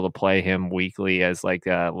might be able to play him weekly as like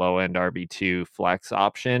a low end RB2 flex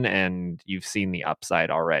option, and you've seen the upside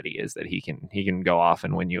already is that he can go off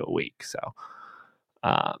and win you a week. So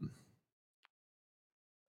um,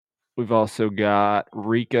 we've also got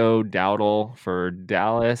Rico Dowdle for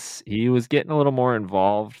Dallas. He was getting a little more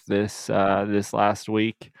involved this last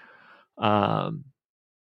week. Um,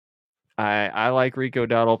 I like Rico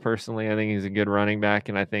Dowdle personally. I think he's a good running back,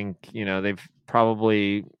 and I think they've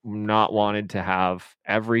probably not wanted to have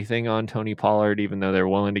everything on Tony Pollard, even though they're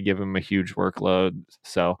willing to give him a huge workload.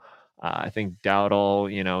 So I think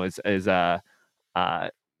Dowdle, is a uh,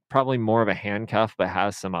 probably more of a handcuff, but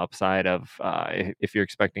has some upside of if you're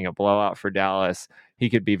expecting a blowout for Dallas,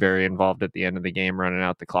 he could be very involved at the end of the game, running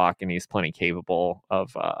out the clock, and he's plenty capable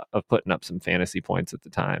of putting up some fantasy points at the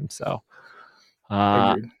time. So.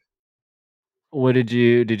 Uh, Agreed. what did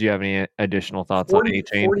you have any additional thoughts on 40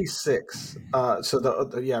 A-Chain? 46. So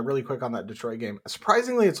yeah, really quick on that Detroit game.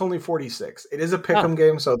 Surprisingly, it's only 46. It is a Oh, pick'em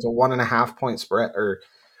game, so it's a 1.5 point spread or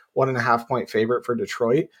 1.5 point favorite for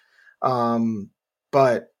Detroit.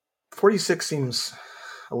 But 46 seems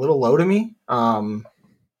a little low to me.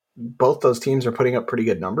 Both those teams are putting up pretty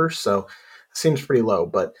good numbers, so seems pretty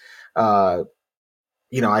low, uh,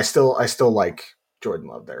 I still like Jordan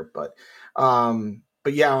Love there, but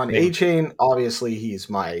yeah, on A Same. Chain, obviously he's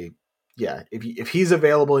my yeah. If he's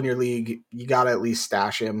available in your league, you got to at least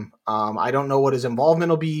stash him. I don't know what his involvement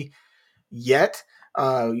will be yet.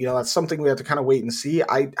 That's something we have to kind of wait and see.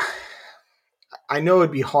 I know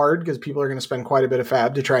it'd be hard because people are going to spend quite a bit of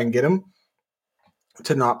fab to try and get him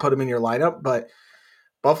to not put him in your lineup, but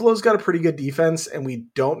Buffalo's got a pretty good defense, and we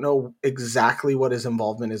don't know exactly what his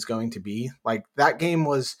involvement is going to be. Like that game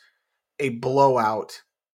was a blowout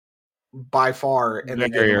by far, and they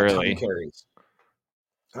gave Very him a ton of early. carries.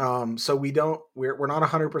 So we're not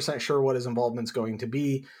 100% sure what his involvement's going to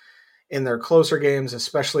be in their closer games,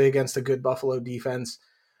 especially against a good Buffalo defense.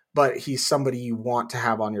 But he's somebody you want to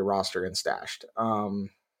have on your roster and stashed. You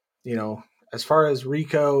know, as far as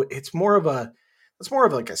Rico, it's more of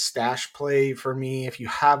like a stash play for me. If you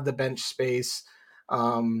have the bench space,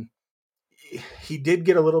 um, he did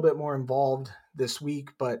get a little bit more involved this week,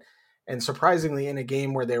 and surprisingly, in a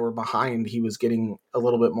game where they were behind, he was getting a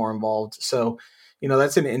little bit more involved. So,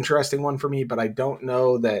 that's an interesting one for me, but I don't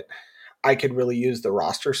know that I could really use the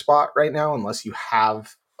roster spot right now unless you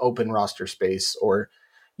have open roster space or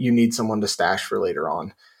you need someone to stash for later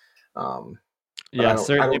on. Um, but Yeah, I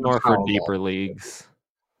certainly don't know more for how involved. deeper leagues.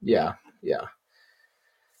 Yeah, yeah.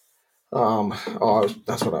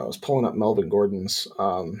 That's what I was pulling up Melvin Gordon's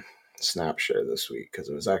snap share this week because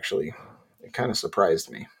it kind of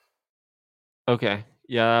surprised me. Okay.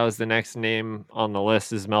 Yeah, that was the next name on the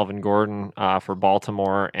list is Melvin Gordon for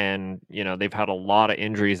Baltimore. And, they've had a lot of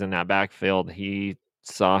injuries in that backfield. He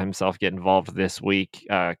saw himself get involved this week,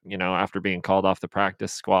 after being called off the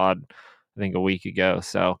practice squad, I think a week ago.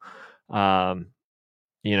 So, um,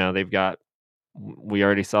 we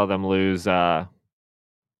already saw them lose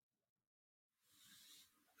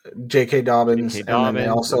J.K. Dobbins, J.K. and then they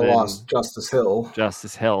Dobbins, also and lost then Justice Hill.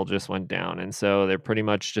 Justice Hill just went down. And so they pretty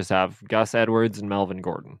much just have Gus Edwards and Melvin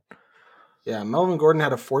Gordon. Yeah, Melvin Gordon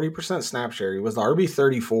had a 40% snap share. He was the RB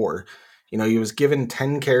 34. He was given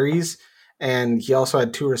 10 carries, and he also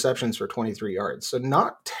had 2 receptions for 23 yards. So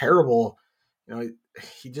not terrible.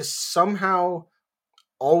 He just somehow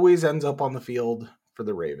always ends up on the field for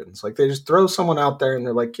the Ravens. Like they just throw someone out there, and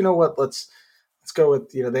they're like, you know what, let's go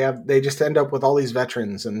with they just end up with all these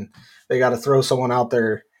veterans, and they got to throw someone out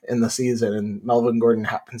there in the season, and Melvin Gordon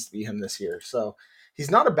happens to be him this year. So he's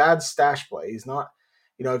not a bad stash play. He's not,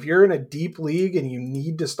 if you're in a deep league and you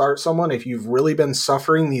need to start someone, if you've really been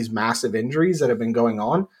suffering these massive injuries that have been going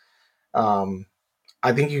on, um,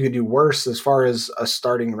 I think you could do worse as far as a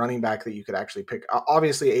starting running back that you could actually pick.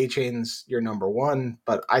 Obviously, A Chain's your number one,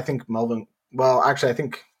 but I think Melvin. Well, actually, I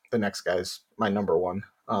think the next guy's my number one.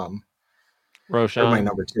 Or my Roshan.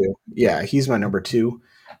 number two. Yeah, he's my number two,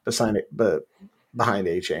 beside it, but behind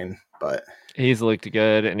A Chain. But He's looked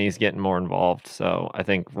good and he's getting more involved. So I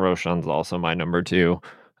think Roshan's also my number two.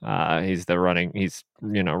 He's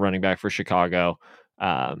running back for Chicago.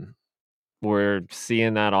 Um, we're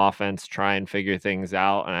seeing that offense try and figure things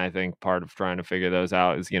out. And I think part of trying to figure those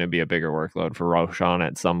out is going to be a bigger workload for Roshan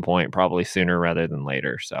at some point, probably sooner rather than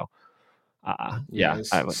later. So, yeah, yeah, I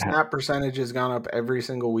his would have. snap percentage has gone up every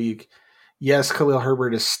single week. Yes, Khalil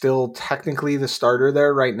Herbert is still technically the starter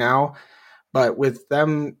there right now, but with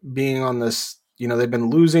them being on this, they've been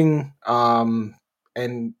losing, and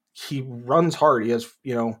he runs hard. He has,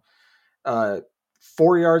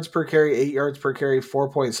 4 yards per carry, 8 yards per carry,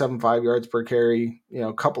 4.75 yards per carry,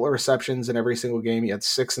 a couple of receptions in every single game. He had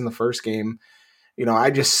 6 in the first game. I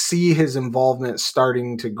just see his involvement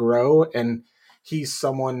starting to grow, and he's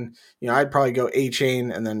someone, I'd probably go A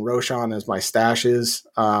Chain and then Roshan as my stashes.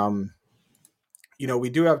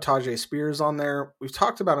 We do have Tajay Spears on there. We've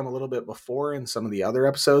talked about him a little bit before in some of the other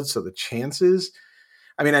episodes. So the chances,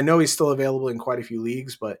 I mean, I know he's still available in quite a few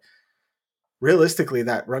leagues, but realistically,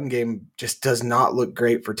 that run game just does not look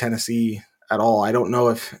great for Tennessee at all. I don't know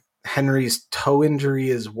if Henry's toe injury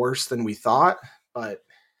is worse than we thought, but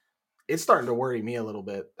it's starting to worry me a little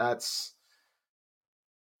bit. That's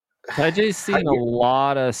Tajay's how seen a you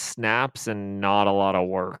lot of snaps and not a lot of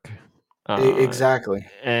work. Uh, exactly.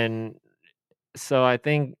 and So I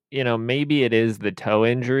think, maybe it is the toe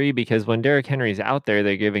injury because when Derrick Henry's out there,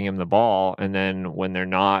 they're giving him the ball. And then when they're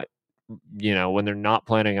not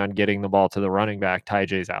planning on getting the ball to the running back,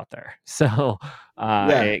 Tyj's out there. So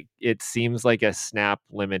Yeah, it seems like a snap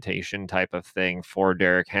limitation type of thing for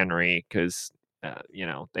Derrick Henry because,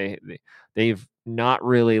 they've not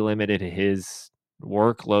really limited his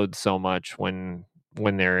workload so much when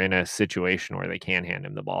they're in a situation where they can hand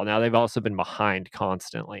him the ball. Now they've also been behind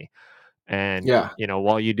constantly. And, yeah.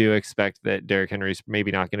 while you do expect that Derrick Henry's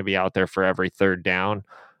maybe not going to be out there for every third down,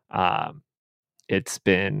 it's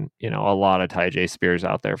been, a lot of Ty J Spears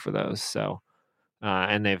out there for those. So,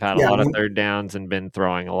 and they've had a Yeah, lot of third downs and been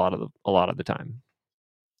throwing a lot of the time.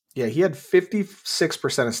 yeah, he had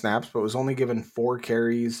 56% of snaps, but was only given 4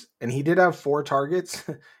 carries, and he did have 4 targets.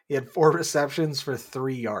 He had 4 receptions for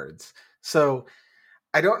 3 yards. So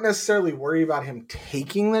I don't necessarily worry about him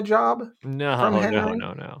taking the job from No, no, Henry,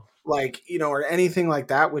 no, no. or anything like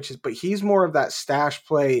that. But he's more of that stash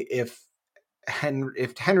play if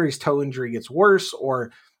Henry's toe injury gets worse,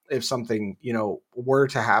 or if something were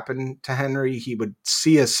to happen to Henry, he would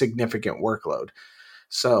see a significant workload.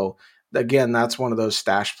 So again, that's one of those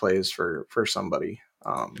stash plays for somebody.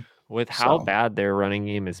 With how So bad their running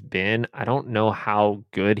game has been, I don't know how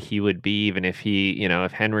good he would be, even if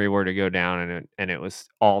if Henry were to go down and it was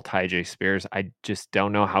all Ty J Spears. I just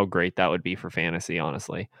don't know how great that would be for fantasy,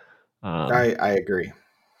 honestly. I agree.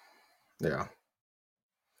 Yeah,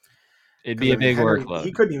 It'd because be I a mean big Henry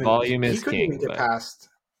workload. Volume he is couldn't even king, get but past.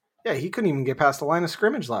 Yeah, he couldn't even get past the line of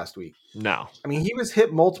scrimmage last week. no. I mean, he was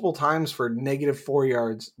hit multiple times for -4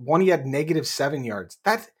 yards. One, he had -7 yards.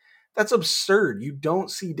 That's absurd. You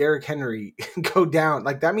don't see Derrick Henry go down.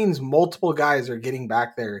 Like, that means multiple guys are getting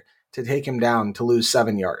back there to take him down to lose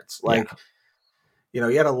 7 yards. Yeah. Like, he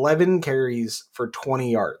had 11 carries for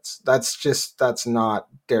 20 yards. That's not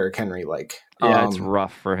Derrick Henry like. Yeah, it's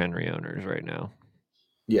rough for Henry owners right now.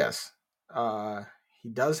 Yes. Uh, he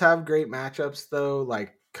does have great matchups though,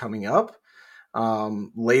 like coming up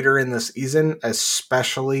later in the season,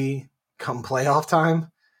 especially come playoff time.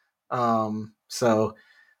 So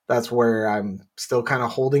that's where I'm still kind of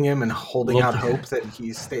holding him and holding Look, out hope that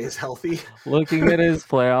he stays healthy. looking at his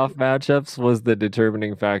playoff matchups was the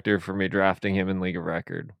determining factor for me drafting him in League of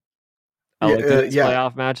Record. I Yeah, looked at his yeah,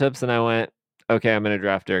 playoff matchups and I went, okay, I'm going to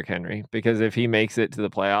draft Derrick Henry because if he makes it to the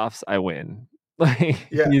playoffs, I win. Like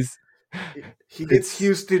yeah. he's He gets it's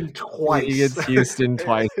Houston he twice. gets Houston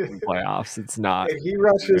twice in the playoffs. It's not And he very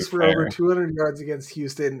rushes for over fair. 200 yards against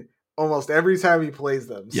Houston almost every time he plays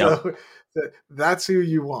them. Yep. So that's who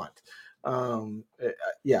you want.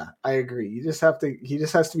 Yeah, I agree. He just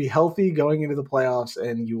has to be healthy going into the playoffs,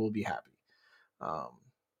 and you will be happy. All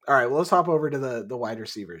right, well, let's hop over to the wide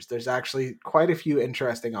receivers. There's actually quite a few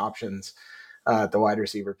interesting options at the wide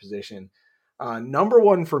receiver position. Number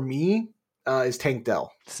one for me is Tank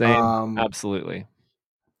Dell. Same. Absolutely.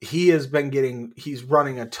 He's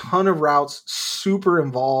running a ton of routes, super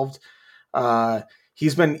involved. He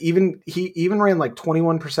even ran like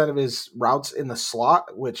 21% of his routes in the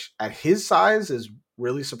slot, which at his size is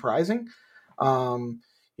really surprising.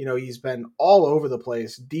 He's been all over the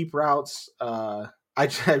place, deep routes. I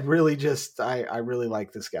really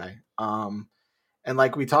like this guy. And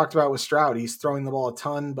like we talked about with Stroud, he's throwing the ball a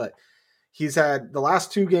ton, but he's had the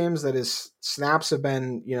last 2 games that his snaps have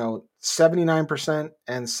been, 79%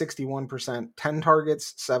 and 61%, 10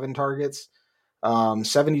 targets, 7 targets,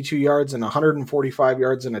 72 yards and 145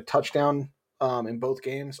 yards and a touchdown in both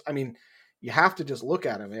games. I mean, you have to just look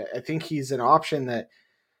at him. I think he's an option that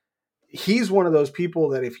he's one of those people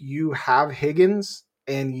that if you have Higgins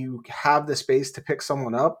and you have the space to pick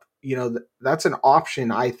someone up, that's an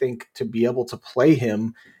option, I think, to be able to play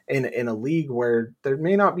him in a league where there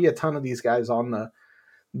may not be a ton of these guys on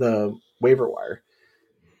the waiver wire.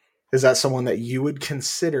 Is that someone that you would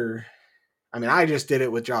consider? I mean, I just did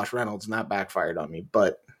it with Josh Reynolds and that backfired on me,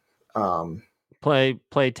 but Play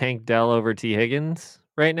Tank Dell over T Higgins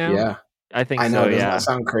right now. yeah, I think I know. so. Doesn't Yeah, that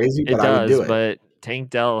sound crazy? it But I would does. do it. But Tank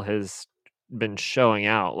Dell has been showing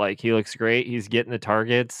out. Like he looks great. He's getting the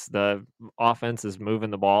targets. The offense is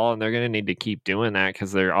moving the ball, and they're going to need to keep doing that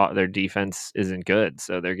because their defense isn't good.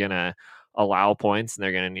 So they're going to allow points, and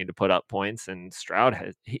they're going to need to put up points. And Stroud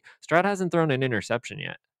hasn't thrown an interception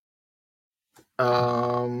yet.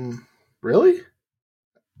 Really?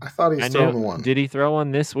 I thought I he's knew. thrown one. Did he throw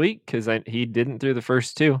one this week? Because he didn't through the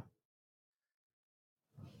first 2.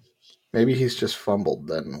 Maybe he's just fumbled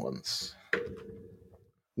then once.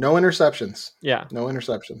 No interceptions. Yeah. No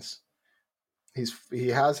interceptions. He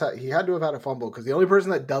had to have had a fumble because the only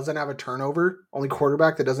person that doesn't have a turnover, only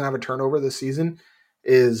quarterback that doesn't have a turnover this season,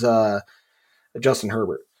 is Justin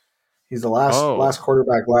Herbert. He's the Oh, last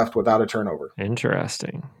quarterback left without a turnover.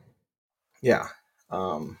 interesting. Yeah,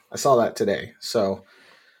 I saw that today. So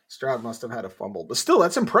Stroud must have had a fumble, but still,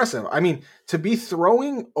 that's impressive. I mean, to be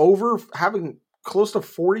throwing over, having close to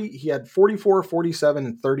 40, he had 44, 47,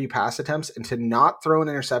 and 30 pass attempts, and to not throw an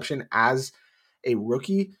interception as a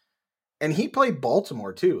rookie. And he played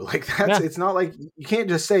Baltimore too. Like Yeah. it's not like you can't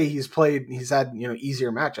just say he's had,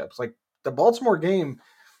 easier matchups. Like the Baltimore game,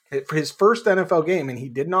 for his first NFL game, and he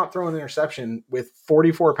did not throw an interception with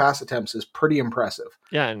 44 pass attempts is pretty impressive.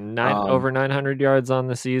 Yeah, and Um, over 900 yards on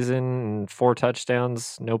the season, and 4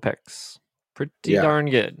 touchdowns, no picks. Pretty yeah, darn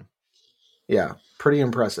good. yeah, pretty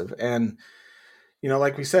impressive. And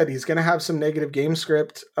like we said, he's going to have some negative game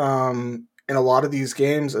script in a lot of these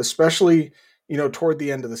games, especially toward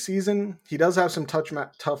the end of the season. He does have some tough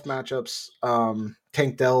matchups.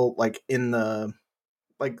 Tank Dell, like in the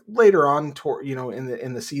later on,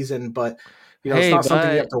 in the season, but it's Hey, not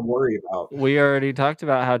something you have but to worry about. we already talked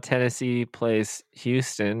about how Tennessee plays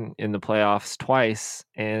Houston in the playoffs twice,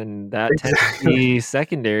 and that Exactly. Tennessee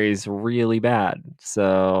secondary is really bad.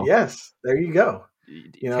 So Yes, there you go.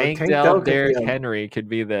 Tank Tank Dell, Dell could be Derrick Henry could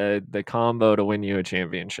be the combo to win you a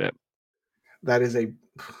championship. that is a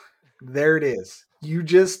there it is. You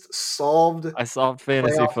just solved I solved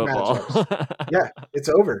fantasy playoff football. matchups. Yeah, it's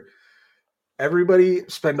over. Everybody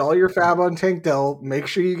spend all your fab on Tank Dell. Make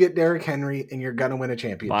sure you get Derrick Henry, and you're gonna win a Buy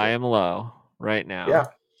championship. him low right Yeah, now.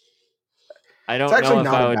 I it's don't know actually if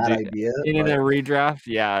not I a would bad do idea, in a but redraft.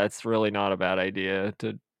 Yeah, it's really not a bad idea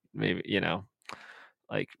to maybe,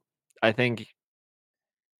 like I think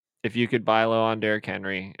if you could buy low on Derrick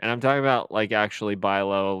Henry, and I'm talking about like actually buy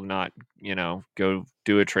low, not, go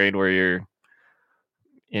do a trade where you're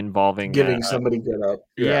involving giving somebody good up.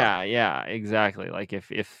 Yeah, yeah, exactly. Like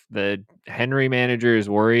if the Henry manager is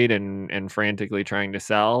worried and frantically trying to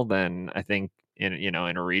sell, then I think in a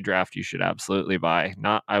redraft you should absolutely buy.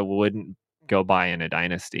 Not I wouldn't go buy in a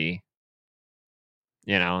dynasty,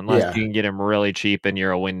 unless yeah. you can get him really cheap and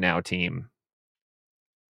you're a win now team.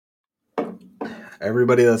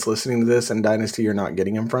 Everybody that's listening to this in Dynasty, you're not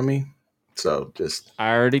getting him from me. So just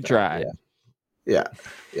I already yeah, tried. yeah,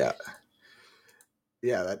 yeah,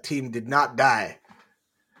 yeah. That team did not die.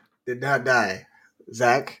 Did not die.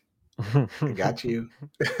 Zach, I got you.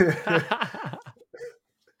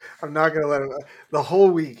 I'm not gonna let him. The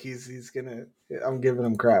whole week he's gonna. I'm giving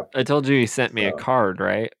him crap. I told you he sent me a So, card,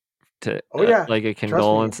 right? To oh yeah, like a trust me.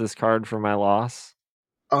 condolences card for my loss.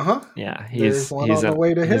 Uh huh. Yeah, There's he's one he's on the a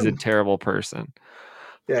way to he's a him. terrible person.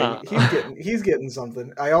 Yeah, Uh, he's getting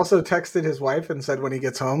something. I also texted his wife and said when he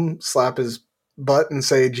gets home, slap his butt and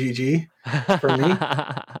say GG for me.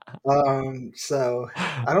 So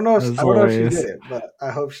That's I don't know if she did hilarious. it, but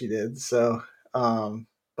I hope she did. So,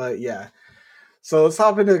 but yeah. So let's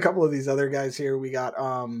hop into a couple of these other guys here. We got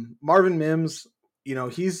Marvin Mims.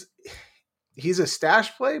 He's a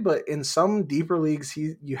stash play, but in some deeper leagues,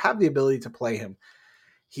 you have the ability to play him.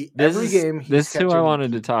 This Every is game he's this is who I catching.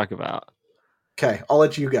 wanted to talk about. Okay, I'll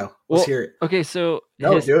let you go. Let's Well, hear it. okay, so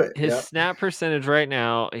No, his do it. his Yeah, snap percentage right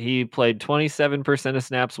now, he played 27% of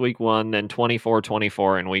snaps week 1, then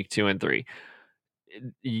 24-24 in week 2 and 3.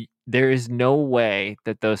 There is no way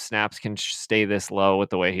that those snaps can stay this low with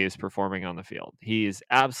the way he is performing on the field. He's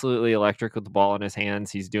absolutely electric with the ball in his hands.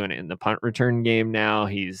 He's doing it in the punt return game now.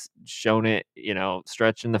 He's shown it,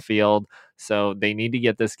 stretching the field. So they need to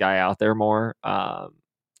get this guy out there more.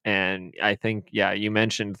 And I think, yeah, you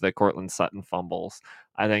mentioned the Cortland Sutton fumbles.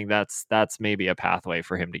 I think that's maybe a pathway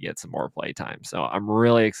for him to get some more play time. So I'm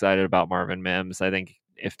really excited about Marvin Mims. I think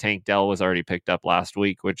if Tank Dell was already picked up last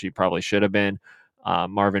week, which he probably should have been,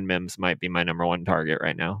 Marvin Mims might be my number one target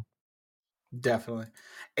right now. definitely.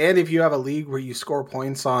 And if you have a league where you score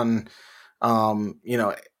points on,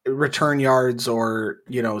 return yards or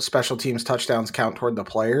special teams touchdowns count toward the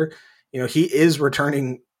player, he is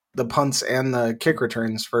returning the punts and the kick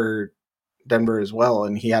returns for Denver as well,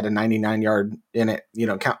 and he had a 99-yard in it.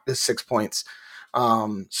 Count as 6 points.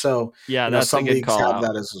 So Yeah, that's a some good leagues call have out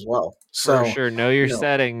that as well. for So sure. Know your you know,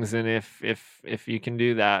 settings, and if you can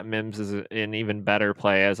do that, Mims is an even better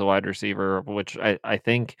play as a wide receiver. Which I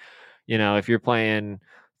think, if you're playing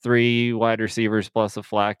 3 wide receivers plus a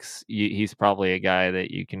flex, he's probably a guy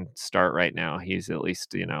that you can start right now. He's at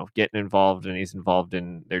least getting involved, and he's involved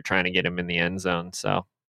in. They're trying to get him in the end zone. So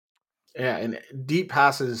yeah, and deep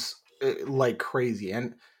passes like crazy.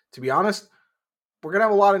 And to be honest, we're gonna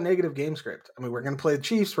have a lot of negative game script. I mean, we're gonna play the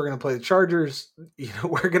Chiefs, we're gonna play the Chargers.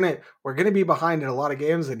 We're gonna be behind in a lot of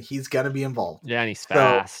games, and he's gonna be involved. yeah, and he's So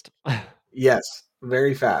fast. yes,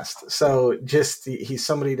 very fast. So just he's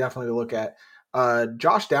somebody definitely to look at.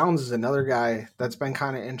 Josh Downs is another guy that's been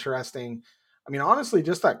kind of interesting. I mean, honestly,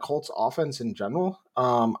 just that Colts offense in general.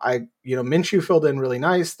 Minshew filled in really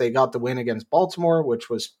nice. They got the win against Baltimore, which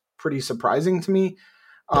was pretty surprising to me.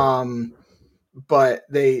 But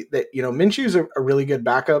Minshew's a really good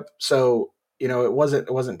backup, so it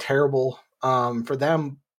wasn't terrible for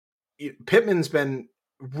them. Pittman's been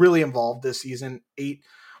really involved this season.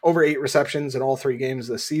 Over 8 receptions in all 3 games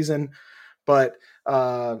this season. But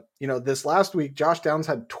this last week, Josh Downs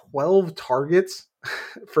had 12 targets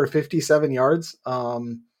for 57 yards.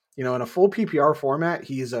 In a full PPR format,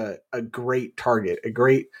 he's a great target, a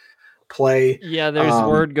great play. Yeah, there's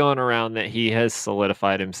word going around that he has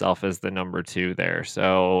solidified himself as the number 2 there.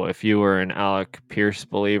 So if you were an Alec Pierce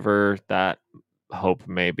believer, that hope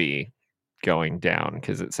may be going down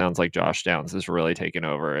because it sounds like Josh Downs is really taking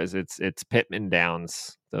over. As it's Pittman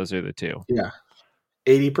Downs. Those are the two. Yeah,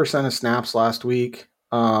 80% of snaps last week.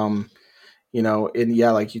 And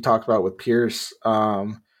like you talked about with Pierce,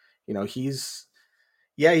 he's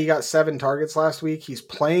he got 7 targets last week. He's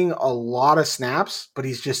playing a lot of snaps, but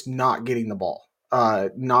he's just not getting the ball.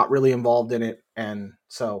 Not really involved in it. And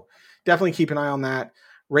so definitely keep an eye on that.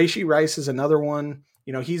 Rashee Rice is another one.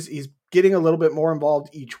 He's getting a little bit more involved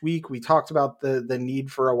each week. We talked about the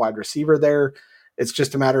need for a wide receiver there. It's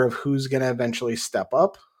just a matter of who's going to eventually step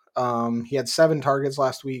up. He had 7 targets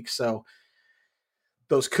last week, so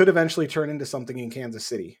those could eventually turn into something in Kansas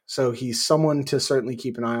City. So he's someone to certainly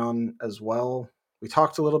keep an eye on as well. We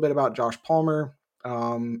talked a little bit about Josh Palmer.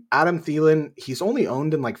 Adam Thielen, he's only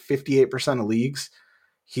owned in like 58% of leagues.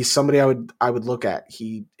 He's somebody I would look at.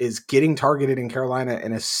 He is getting targeted in Carolina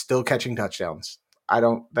and is still catching touchdowns.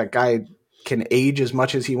 That guy can age as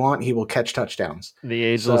much as he wants. He will catch touchdowns. The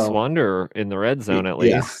ageless So wonder in the red zone, at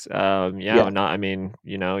yeah, least. yeah, I mean,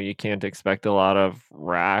 you can't expect a lot of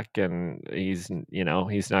rack, and he's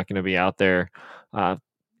not going to be out there uh,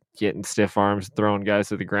 getting stiff arms, throwing guys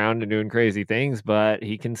to the ground and doing crazy things, but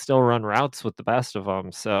he can still run routes with the best of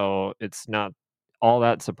them. So it's not all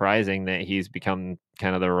that surprising that he's become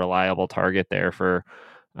kind of the reliable target there for,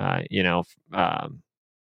 uh, you know, um,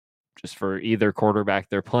 just for either quarterback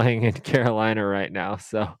they're playing in Carolina right now.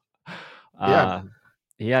 So, yeah. uh,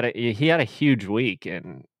 he had a huge week,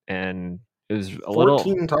 and it was a little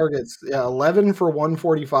 14 targets. Yeah, 11 for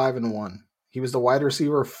 145 and 1. He was the wide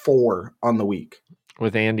receiver 4 on the week.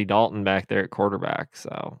 with Andy Dalton back there at quarterback.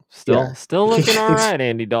 So Yeah. still looking all right,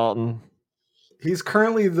 Andy Dalton. He's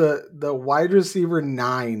currently the wide receiver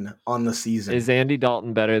 9 on the Is season. Andy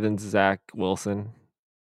Dalton better than Zach Wilson?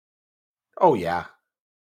 Oh yeah.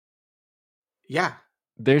 Yeah.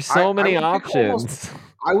 There's I so I many would pick almost options.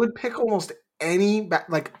 I would pick almost any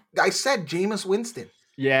like I said Jameis Winston.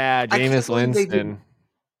 Yeah, I can't Jameis believe they didn't. Winston.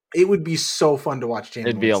 It would be so fun to watch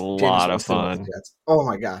It'd be a Jameis lot of Winston with the fun. Jets. Oh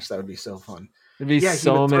my gosh, that would be so fun. There'd be Yeah, he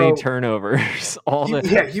so would many throw turnovers.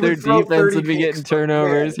 he Their would throw defense 30 would be picks, getting but man.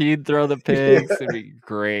 turnovers. He'd throw the Yeah. picks. It'd be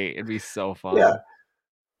great. It'd be so Yeah. fun.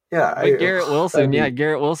 Yeah, But Garrett that'd Wilson, yeah, be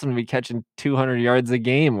Garrett Wilson would be catching 200 yards a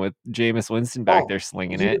game with Jameis Winston back there oh,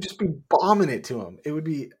 slinging he would it. just be bombing it to him. It would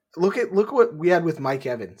be look what we had with Mike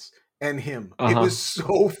Evans and him. Uh It huh. was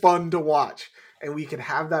so fun to watch, and we could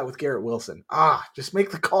have that with Garrett Wilson. Just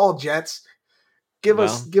make the call, Jets.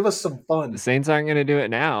 Well, Give us some the fun. Saints aren't going to do it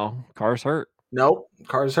now. Carr's hurt. Nope,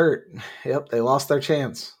 Carr's hurt. Yep, they lost their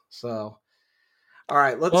chance. So, all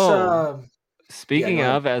right, let's. Oh, Yeah, go speaking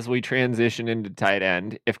ahead. of, as we transition into tight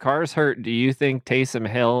end, if Carr's hurt, do you think Taysom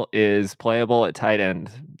Hill is playable at tight end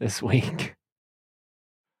this week?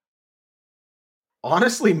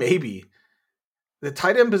 Honestly, maybe the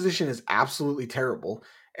tight end position is absolutely terrible,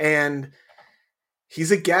 and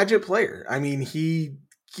he's a gadget player. I mean, he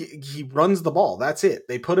runs the ball. That's it.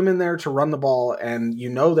 They put him in there to run the ball, and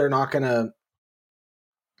they're not going to.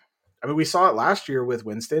 I mean, we saw it last year with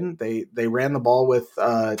Winston. They ran the ball with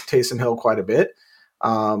Taysom Hill quite a bit.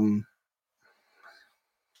 Um,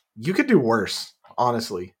 you could do worse,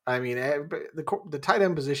 honestly. I mean, the tight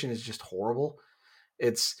end position is just horrible.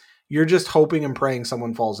 It's you're just hoping and praying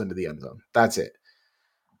someone falls into the end zone. That's it.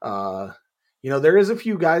 Uh, there is a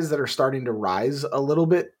few guys that are starting to rise a little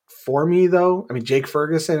bit for me, though. I mean, Jake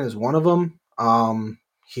Ferguson is one of them.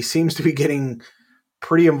 He seems to be getting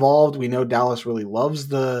pretty involved. We know Dallas really loves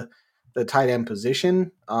the tight end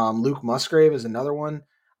position. Luke Musgrave is another one.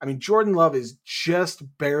 I mean, Jordan Love is just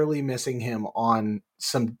barely missing him on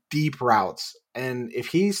some deep routes. And if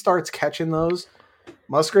he starts catching those,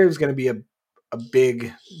 Musgrave is going to be a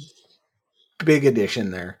big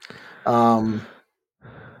addition there. Um,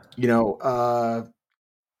 you know,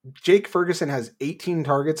 Jake Ferguson has 18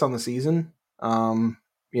 targets on the season.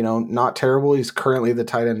 Not terrible. He's currently the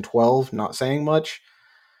tight end 12, not saying much,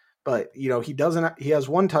 but he has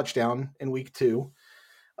 1 touchdown in week 2.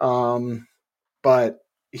 But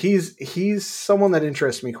he's someone that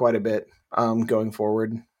interests me quite a bit going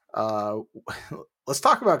forward. Uh, let's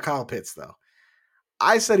talk about Kyle Pitts though.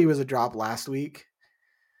 I said he was a drop last week.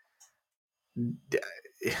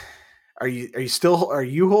 Are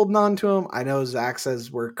you holding on to him? I know Zach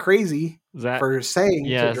says we're crazy Zach, for saying to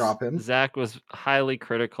yes, drop him. Zach was highly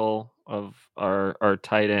critical of our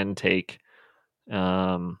tight end take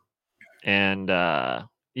Um, and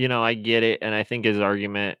I get it, and I think his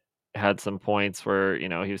argument had some points where he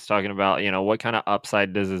was talking about what kind of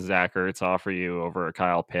upside does a Zach Ertz offer you over a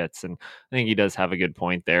Kyle Pitts, and I think he does have a good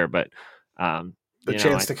point there. But um, The you know,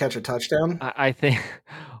 chance I to catch a touchdown. I think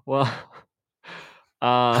well,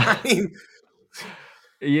 uh, I mean,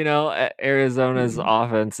 Arizona's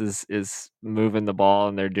offense is moving the ball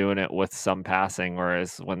and they're doing it with some passing,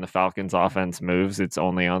 whereas when the Falcons' offense moves, it's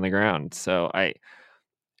only on the ground. So I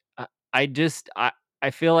I just I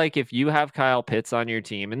feel like if you have Kyle Pitts on your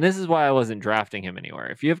team, and this is why I wasn't drafting him anywhere.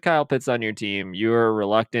 If you have Kyle Pitts on your team, you're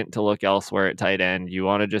reluctant to look elsewhere at tight end. You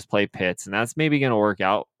want to just play Pitts, and that's maybe going to work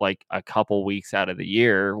out like a couple weeks out of the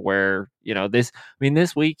year where,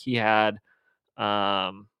 this week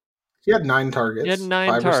um he had 9 he had targets, 9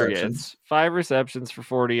 5 receptions. targets, 5 receptions for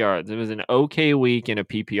 40 yards. It was an okay week in a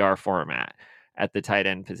PPR format at the tight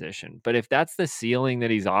end position. But if that's the ceiling that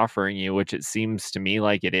he's offering you, which it seems to me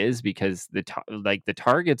like it is, because the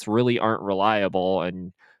targets really aren't reliable,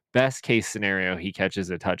 and best case scenario he catches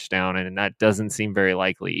a touchdown, and that doesn't seem very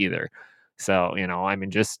likely either. So,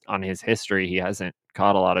 just on his history, he hasn't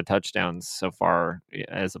caught a lot of touchdowns so far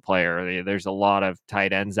as a player. There's a lot of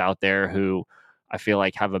tight ends out there who I feel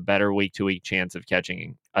like have a better week to week chance of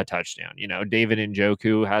catching a touchdown. David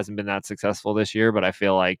Njoku hasn't been that successful this year, but I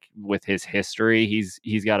feel like with his history,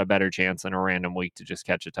 he's got a better chance in a random week to just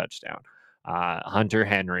catch a touchdown. Hunter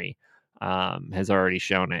Henry has already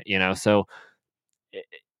shown it. So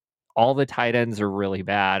all the tight ends are really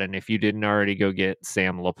bad. And if you didn't already go get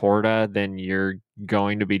Sam Laporta, then you're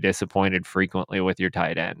going to be disappointed frequently with your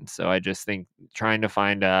tight end. So I just think trying to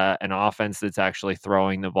find an offense that's actually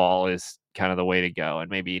throwing the ball is kind of the way to go. And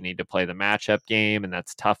maybe you need to play the matchup game, and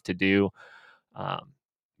that's tough to do.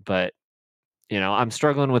 But, I'm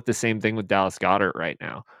struggling with the same thing with Dallas Goedert right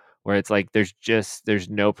now, where it's like there's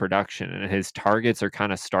no production, and his targets are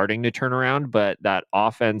kind of starting to turn around, but that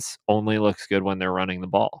offense only looks good when they're running the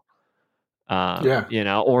ball.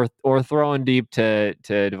 Yeah. Or throwing deep to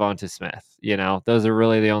Devonta Smith. Those are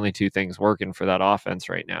really the only two things working for that offense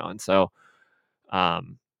right now. And so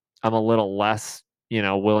um, I'm a little less,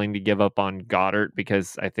 willing to give up on Goddard,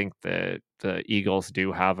 because I think the Eagles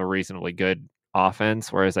do have a reasonably good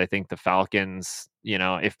offense, whereas I think the Falcons,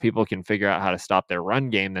 if people can figure out how to stop their run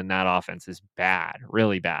game, then that offense is bad,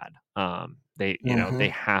 really bad. They Mhm.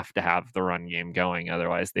 have to have the run game going,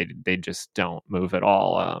 otherwise they just don't move at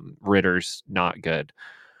all. Ritter's not good,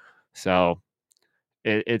 so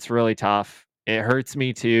it's really tough. It hurts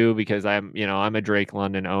me too, because I'm a Drake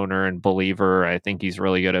London owner and believer. I think he's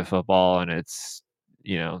really good at football, and it's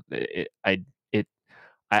it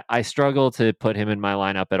I struggle to put him in my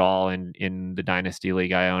lineup at all in the dynasty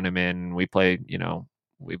league I own him in. We play,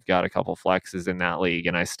 we've got a couple flexes in that league,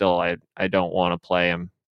 and I don't want to play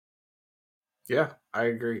him. Yeah, I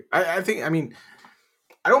agree. I think, I mean,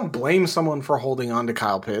 I don't blame someone for holding on to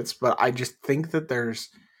Kyle Pitts, but I just think that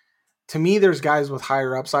to me, there's guys with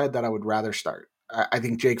higher upside that I would rather start. I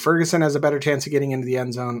think Jake Ferguson has a better chance of getting into the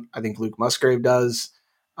end zone. I think Luke Musgrave does.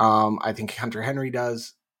 I think Hunter Henry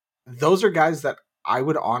does. Those are guys that I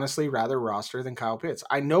would honestly rather roster than Kyle Pitts.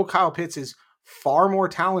 I know Kyle Pitts is far more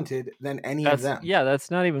talented than any of them.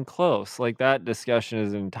 That's not even close. Like, that discussion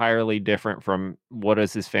is entirely different from what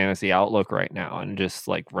is his fantasy outlook right now. And just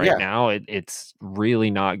like right Yeah. now, it's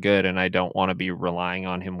really not good. And I don't want to be relying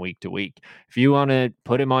on him week to week. If you want to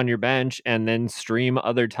put him on your bench and then stream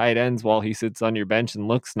other tight ends while he sits on your bench and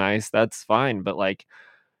looks nice, that's fine. But like,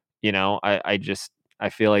 I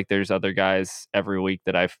feel like there's other guys every week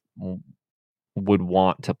that would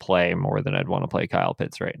want to play more than I'd want to play Kyle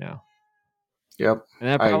Pitts right now. Yep. And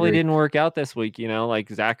that I probably agree. didn't work out this week. Like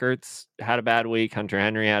Zach Ertz had a bad week, Hunter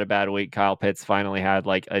Henry had a bad week, Kyle Pitts finally had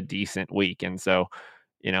like a decent week. And so,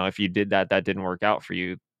 if you did that, that didn't work out for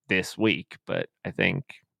you this week. But I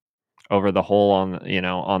think over the whole on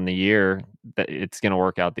the year, that it's going to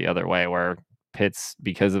work out the other way, where Pitts,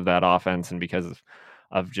 because of that offense and because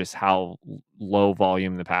of just how low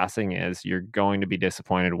volume the passing is, you're going to be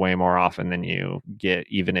disappointed way more often than you get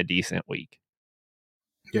even a decent week,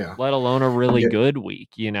 Yeah. let alone a really Yeah. good week.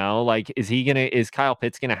 Like, is Kyle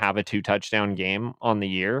Pitts gonna have a 2 touchdown game on the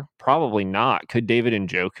year? Probably not. Could David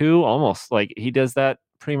Njoku? Almost. Like, he does that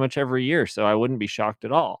pretty much every year, so I wouldn't be shocked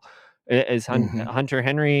at all. Mm-hmm. Hunter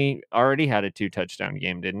Henry already had a 2 touchdown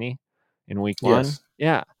game, didn't he, in week one? Yes.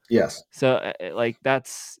 Yeah. Yes. So like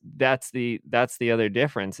that's the other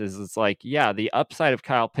difference, is it's like, yeah, the upside of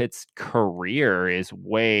Kyle Pitt's career is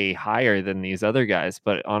way higher than these other guys,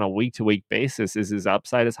 but on a week to week basis, is his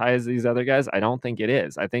upside as high as these other guys? I don't think it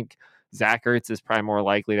is. I think Zach Ertz is probably more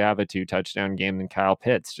likely to have a 2 touchdown game than Kyle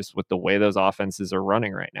Pitts, just with the way those offenses are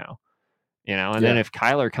running right now. And then Yeah. if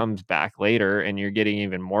Kyler comes back later and you're getting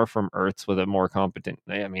even more from Ertz with a more competent,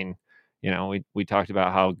 I mean, we talked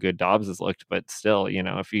about how good Dobbs has looked, but still,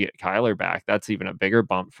 if you get Kyler back, that's even a bigger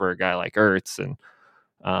bump for a guy like Ertz. And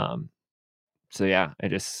um, so yeah, I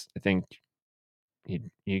think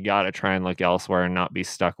you got to try and look elsewhere and not be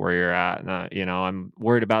stuck where you're at. And, I'm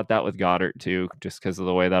worried about that with Goddard too, just because of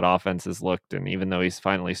the way that offense has looked. And even though he's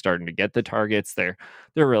finally starting to get the targets, they're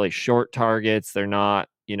really short targets. They're not,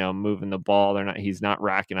 moving the ball. He's not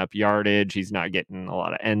racking up yardage. He's not getting a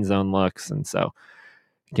lot of end zone looks. And so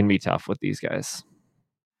it can be tough with these guys.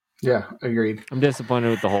 Yeah, agreed. I'm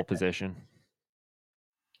disappointed with the whole position.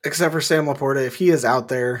 Except for Sam Laporta, if he is out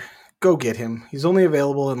there, go get him. He's only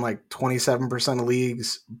available in like 27% of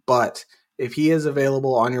leagues, but if he is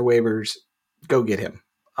available on your waivers, go get him.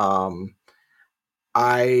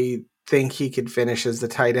 I think he could finish as the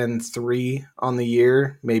tight end 3 on the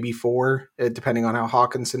year, maybe 4, depending on how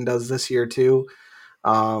Hawkinson does this year too.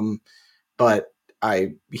 But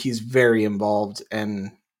he's very involved,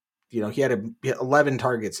 and he had 11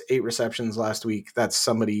 targets, 8 receptions last week. That's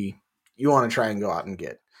somebody you want to try and go out and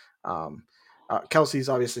get. Kelsey's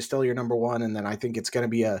obviously still your number one, and then I think it's going to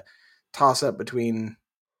be a toss up between,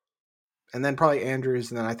 and then probably Andrews,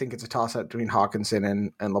 and then I think it's a toss up between Hawkinson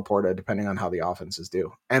and Laporta, depending on how the offenses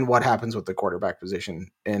do and what happens with the quarterback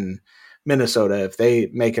position in Minnesota. If they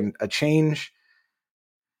make a change,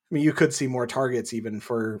 I mean, you could see more targets even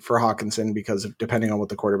for Hawkinson because of depending on what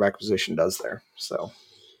the quarterback position does there. So,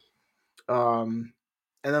 and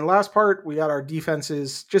then last part, we got our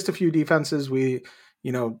defenses, just a few defenses. We,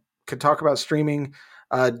 could talk about streaming.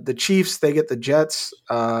 The Chiefs, they get the Jets.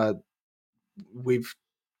 We've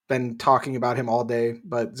been talking about him all day,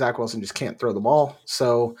 but Zach Wilson just can't throw the ball.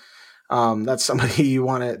 So that's somebody you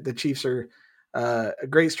want to. The Chiefs are a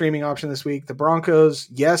great streaming option this week. The Broncos,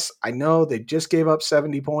 yes, I know they just gave up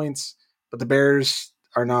 70 points, but the Bears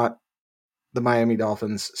are not the Miami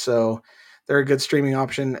Dolphins. So they're a good streaming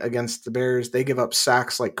option against the Bears. They give up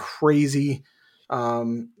sacks like crazy.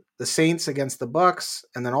 The Saints against the Bucks,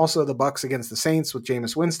 and then also the Bucks against the Saints with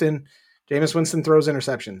Jameis Winston. Jameis Winston throws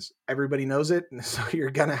interceptions. Everybody knows it, so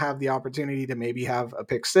you're going to have the opportunity to maybe have a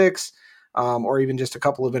pick six or even just a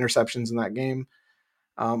couple of interceptions in that game.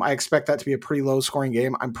 I expect that to be a pretty low-scoring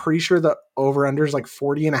game. I'm pretty sure the over-under is like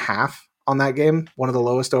 40.5 on that game, one of the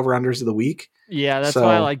lowest over-unders of the week. Yeah, that's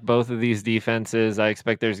why I So, like both of these defenses. I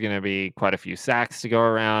expect there's going to be quite a few sacks to go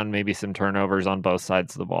around, maybe some turnovers on both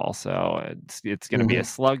sides of the ball. So it's going to be a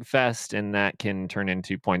slugfest, and that can turn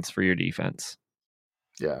into points for your defense.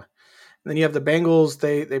 Yeah. And then you have the Bengals.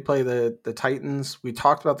 They play the Titans. We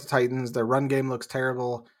talked about the Titans. Their run game looks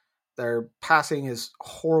terrible. Their passing is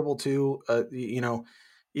horrible too. You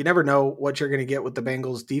never know what you're going to get with the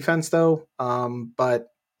Bengals defense though. But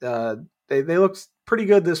they looked pretty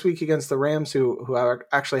good this week against the Rams, who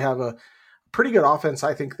actually have a pretty good offense,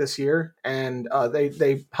 I think, this year. And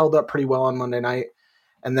they held up pretty well on Monday night.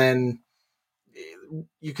 And then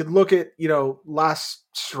you could look at, last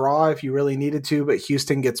straw if you really needed to, but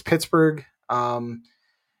Houston gets Pittsburgh. They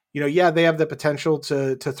have the potential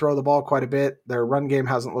to throw the ball quite a bit. Their run game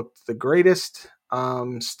hasn't looked the greatest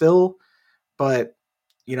still, but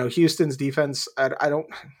Houston's defense, I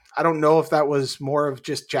don't know if that was more of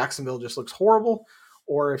just Jacksonville just looks horrible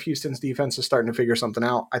or if Houston's defense is starting to figure something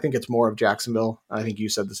out. I think it's more of Jacksonville. I think you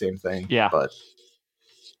said the same thing. Yeah. But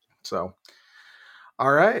so,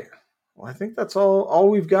 all right. Well, I think that's all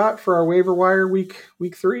we've got for our waiver wire week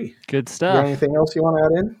 3. Good You stuff. got anything else you want to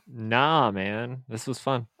add in? Nah, man. This was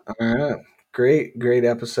fun. All right. Great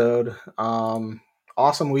episode.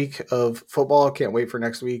 Awesome week of football. Can't wait for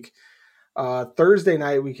next week. Thursday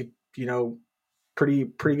night we could,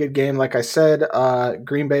 pretty good game. Like I said,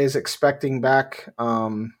 Green Bay is expecting back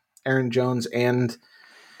Aaron Jones and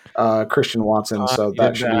Christian Watson. So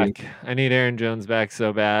that should be, I need Aaron Jones back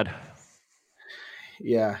so bad.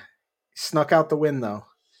 yeah. Snuck out the win though.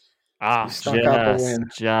 Snuck out the win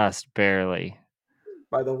just barely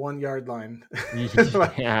by the 1 yard line.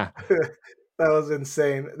 Yeah. That was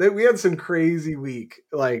insane. We had some crazy week,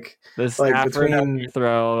 like between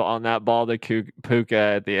throw on that ball to Puka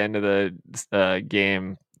at the end of the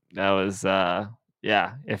game. That was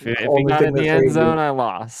If he got in the end zone, I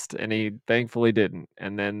lost, and he thankfully didn't.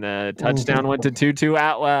 And then the touchdown went to Tutu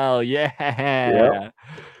Atwell. Yeah, yep.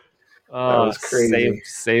 That was crazy.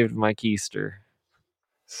 Saved my keister.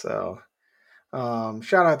 So,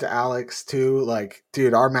 shout out to Alex too. Like,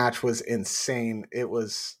 dude, our match was insane.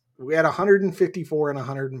 We had 154 and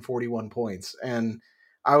 141 points, and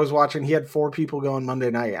I was watching. He had 4 people going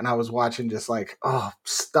Monday night, and I was watching, just like, oh,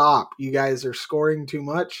 stop! You guys are scoring too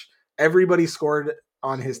much. Everybody scored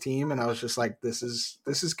on his team, and I was just like, this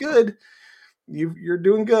is good. you're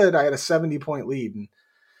doing good. I had a 70-point lead, and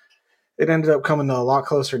it ended up coming a lot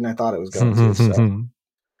closer than I thought it was going to. So,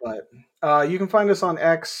 but you can find us on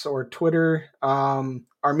X or Twitter.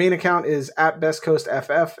 Our main account is at Best Coast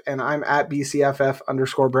FF, and I'm at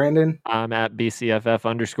BCFF_Brandon. I'm at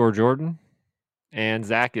BCFF_Jordan. And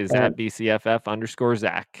Zach is at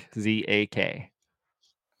BCFF_Zach, ZAK.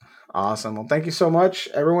 Awesome. Well, thank you so much.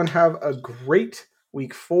 Everyone have a great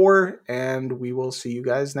week 4, and we will see you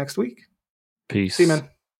guys next week. Peace. See you, man.